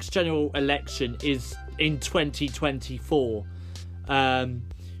next general election is in 2024,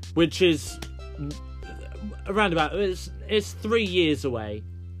 which is around about, it's 3 years away.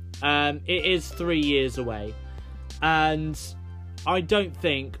 It is 3 years away. And I don't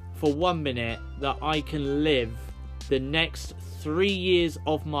think for 1 minute that I can live the next 3 years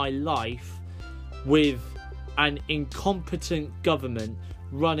of my life with an incompetent government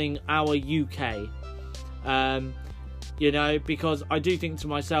running our UK. You know, because I do think to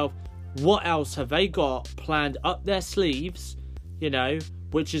myself, what else have they got planned up their sleeves, you know,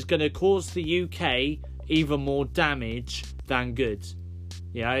 which is going to cause the UK even more damage than good,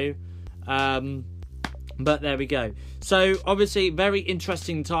 you know. But there we go. So obviously very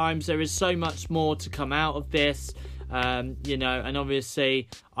interesting times. There is so much more to come out of this, you know, and obviously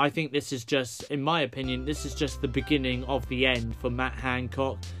I think this is just, in my opinion, this is just the beginning of the end for Matt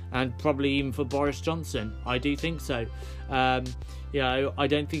Hancock and probably even for Boris Johnson. I do think so. You know, I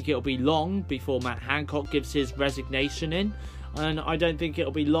don't think it'll be long before Matt Hancock gives his resignation in, and I don't think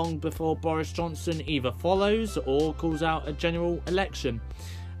it'll be long before Boris Johnson either follows or calls out a general election.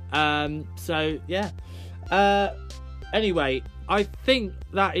 So yeah. Anyway, I think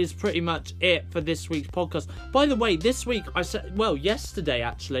that is pretty much it for this week's podcast. By the way, this week yesterday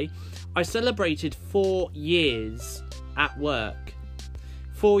actually, I celebrated 4 years at work.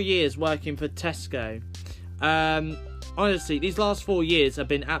 4 years working for Tesco. Honestly, these last 4 years have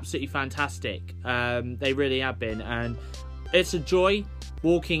been absolutely fantastic. They really have been, and it's a joy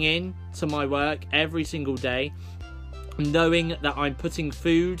walking in to my work every single day, knowing that I'm putting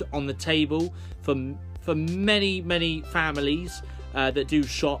food on the table for many, many families that do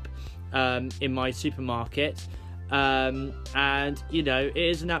shop in my supermarket. And, you know, it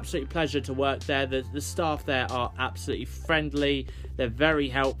is an absolute pleasure to work there. The staff there are absolutely friendly. They're very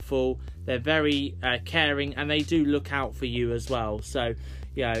helpful. They're very caring, and they do look out for you as well. So,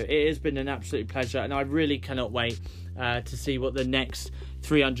 you know, it has been an absolute pleasure, and I really cannot wait to see what the next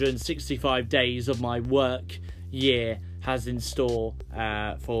 365 days of my work year has in store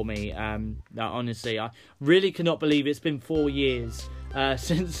for me. Honestly, I really cannot believe it's been 4 years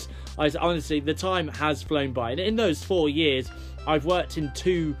since honestly, the time has flown by, and in those 4 years I've worked in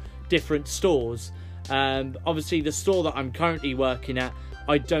 2 different stores. Obviously the store that I'm currently working at,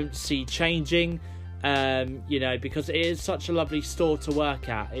 I don't see changing, you know, because it is such a lovely store to work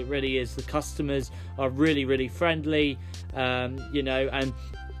at. It really is. The customers are really, really friendly, you know, and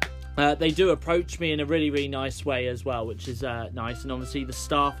they do approach me in a really, really nice way as well, which is nice. And obviously the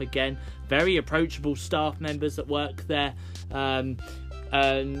staff, again, very approachable staff members that work there. And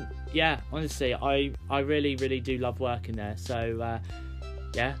yeah, honestly, I really, really do love working there. So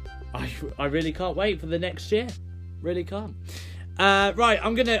yeah, I really can't wait for the next year. Really can't. Right,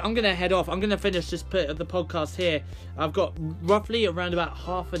 I'm gonna head off. I'm gonna finish this bit of the podcast here. I've got roughly around about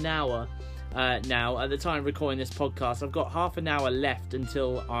half an hour now at the time of recording this podcast. I've got half an hour left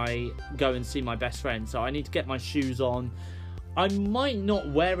until I go and see my best friend, so I need to get my shoes on. I might not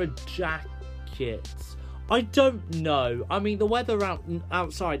wear a jacket. I don't know. I mean, the weather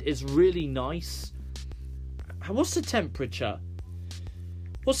outside is really nice. What's the temperature?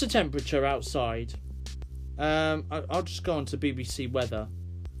 What's the temperature outside? I'll just go on to BBC Weather.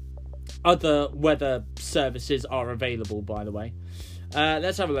 Other weather services are available, by the way.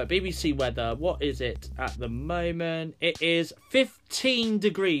 Let's have a look. BBC Weather. What is it at the moment? It is 15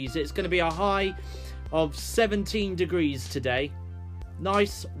 degrees. It's going to be a high of 17 degrees today.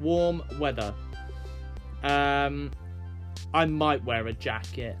 Nice, warm weather. I might wear a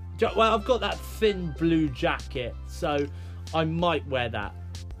jacket. Well, I've got that thin blue jacket, so I might wear that.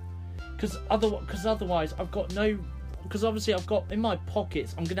 Because otherwise I've got no... Because obviously I've got... In my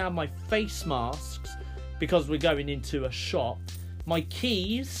pockets, I'm going to have my face masks, because we're going into a shop. My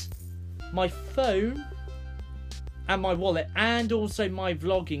keys, my phone, and my wallet, and also my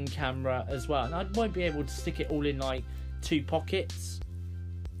vlogging camera as well. And I won't be able to stick it all in, like, 2 pockets.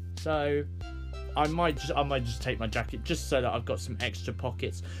 So... I might just take my jacket just so that I've got some extra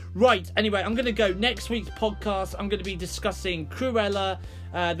pockets. Right, anyway, I'm going to go. Next week's podcast, I'm going to be discussing Cruella,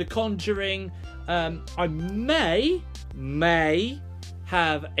 The Conjuring. I may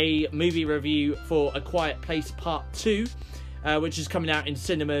have a movie review for A Quiet Place Part 2, which is coming out in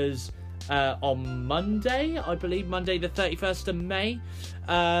cinemas on Monday, I believe, Monday the 31st of May.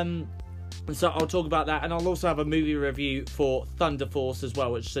 So I'll talk about that, and I'll also have a movie review for Thunder Force as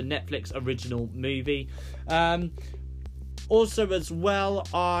well, which is a Netflix original movie. Also, as well,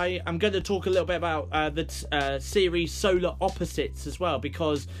 I am going to talk a little bit about the series Solar Opposites as well,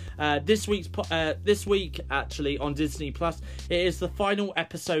 because this week actually on Disney Plus, it is the final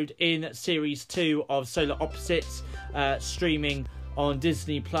episode in series 2 of Solar Opposites, streaming on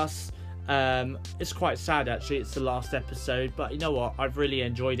Disney Plus. It's quite sad actually, it's the last episode, but you know what, I've really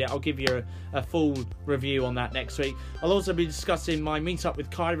enjoyed it. I'll give you a full review on that next week. I'll also be discussing my meetup with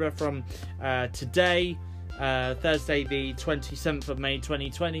Kyra from today, Thursday the 27th of May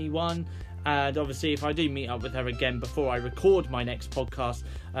 2021, and obviously if I do meet up with her again before I record my next podcast,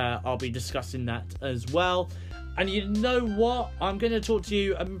 I'll be discussing that as well. And you know what, I'm going to talk to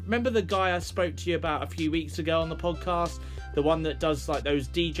you, remember the guy I spoke to you about a few weeks ago on the podcast, the one that does like those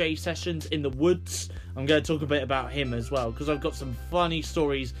DJ sessions in the woods? I'm going to talk a bit about him as well, because I've got some funny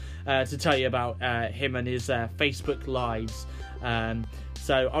stories to tell you about him and his Facebook lives.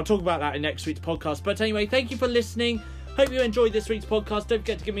 So I'll talk about that in next week's podcast. But anyway, thank you for listening. Hope you enjoyed this week's podcast. Don't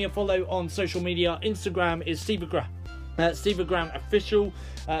forget to give me a follow on social media. Instagram is Steveagram Official,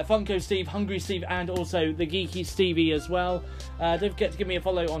 Funko Steve, Hungry Steve, and also the Geeky Stevie as well. Don't forget to give me a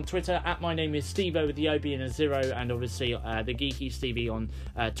follow on Twitter at my name is Stevo with the OB and a 0, and obviously the Geeky Stevie on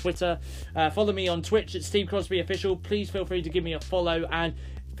Twitter. Follow me on Twitch at Steve Crosby Official. Please feel free to give me a follow and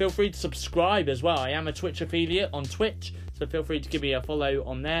feel free to subscribe as well. I am a Twitch affiliate on Twitch, so feel free to give me a follow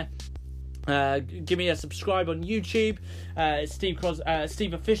on there. Give me a subscribe on YouTube. It's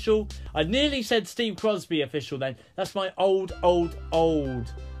Steve Official. I nearly said Steve Crosby Official then. That's my old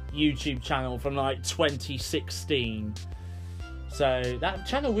YouTube channel from like 2016. So that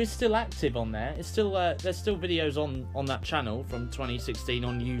channel is still active on there. It's still there's still videos on that channel from 2016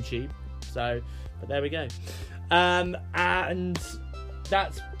 on YouTube. So, but there we go. And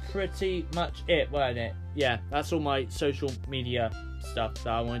that's pretty much it, weren't it? Yeah, that's all my social media stuff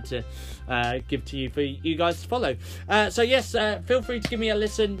that I wanted to give to you for you guys to follow. So yes, feel free to give me a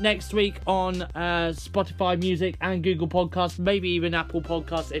listen next week on Spotify Music and Google Podcasts, maybe even Apple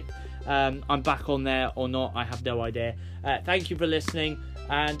Podcasts if I'm back on there or not. I have no idea. Thank you for listening,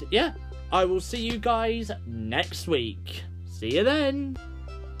 and yeah, I will see you guys next week. See you then.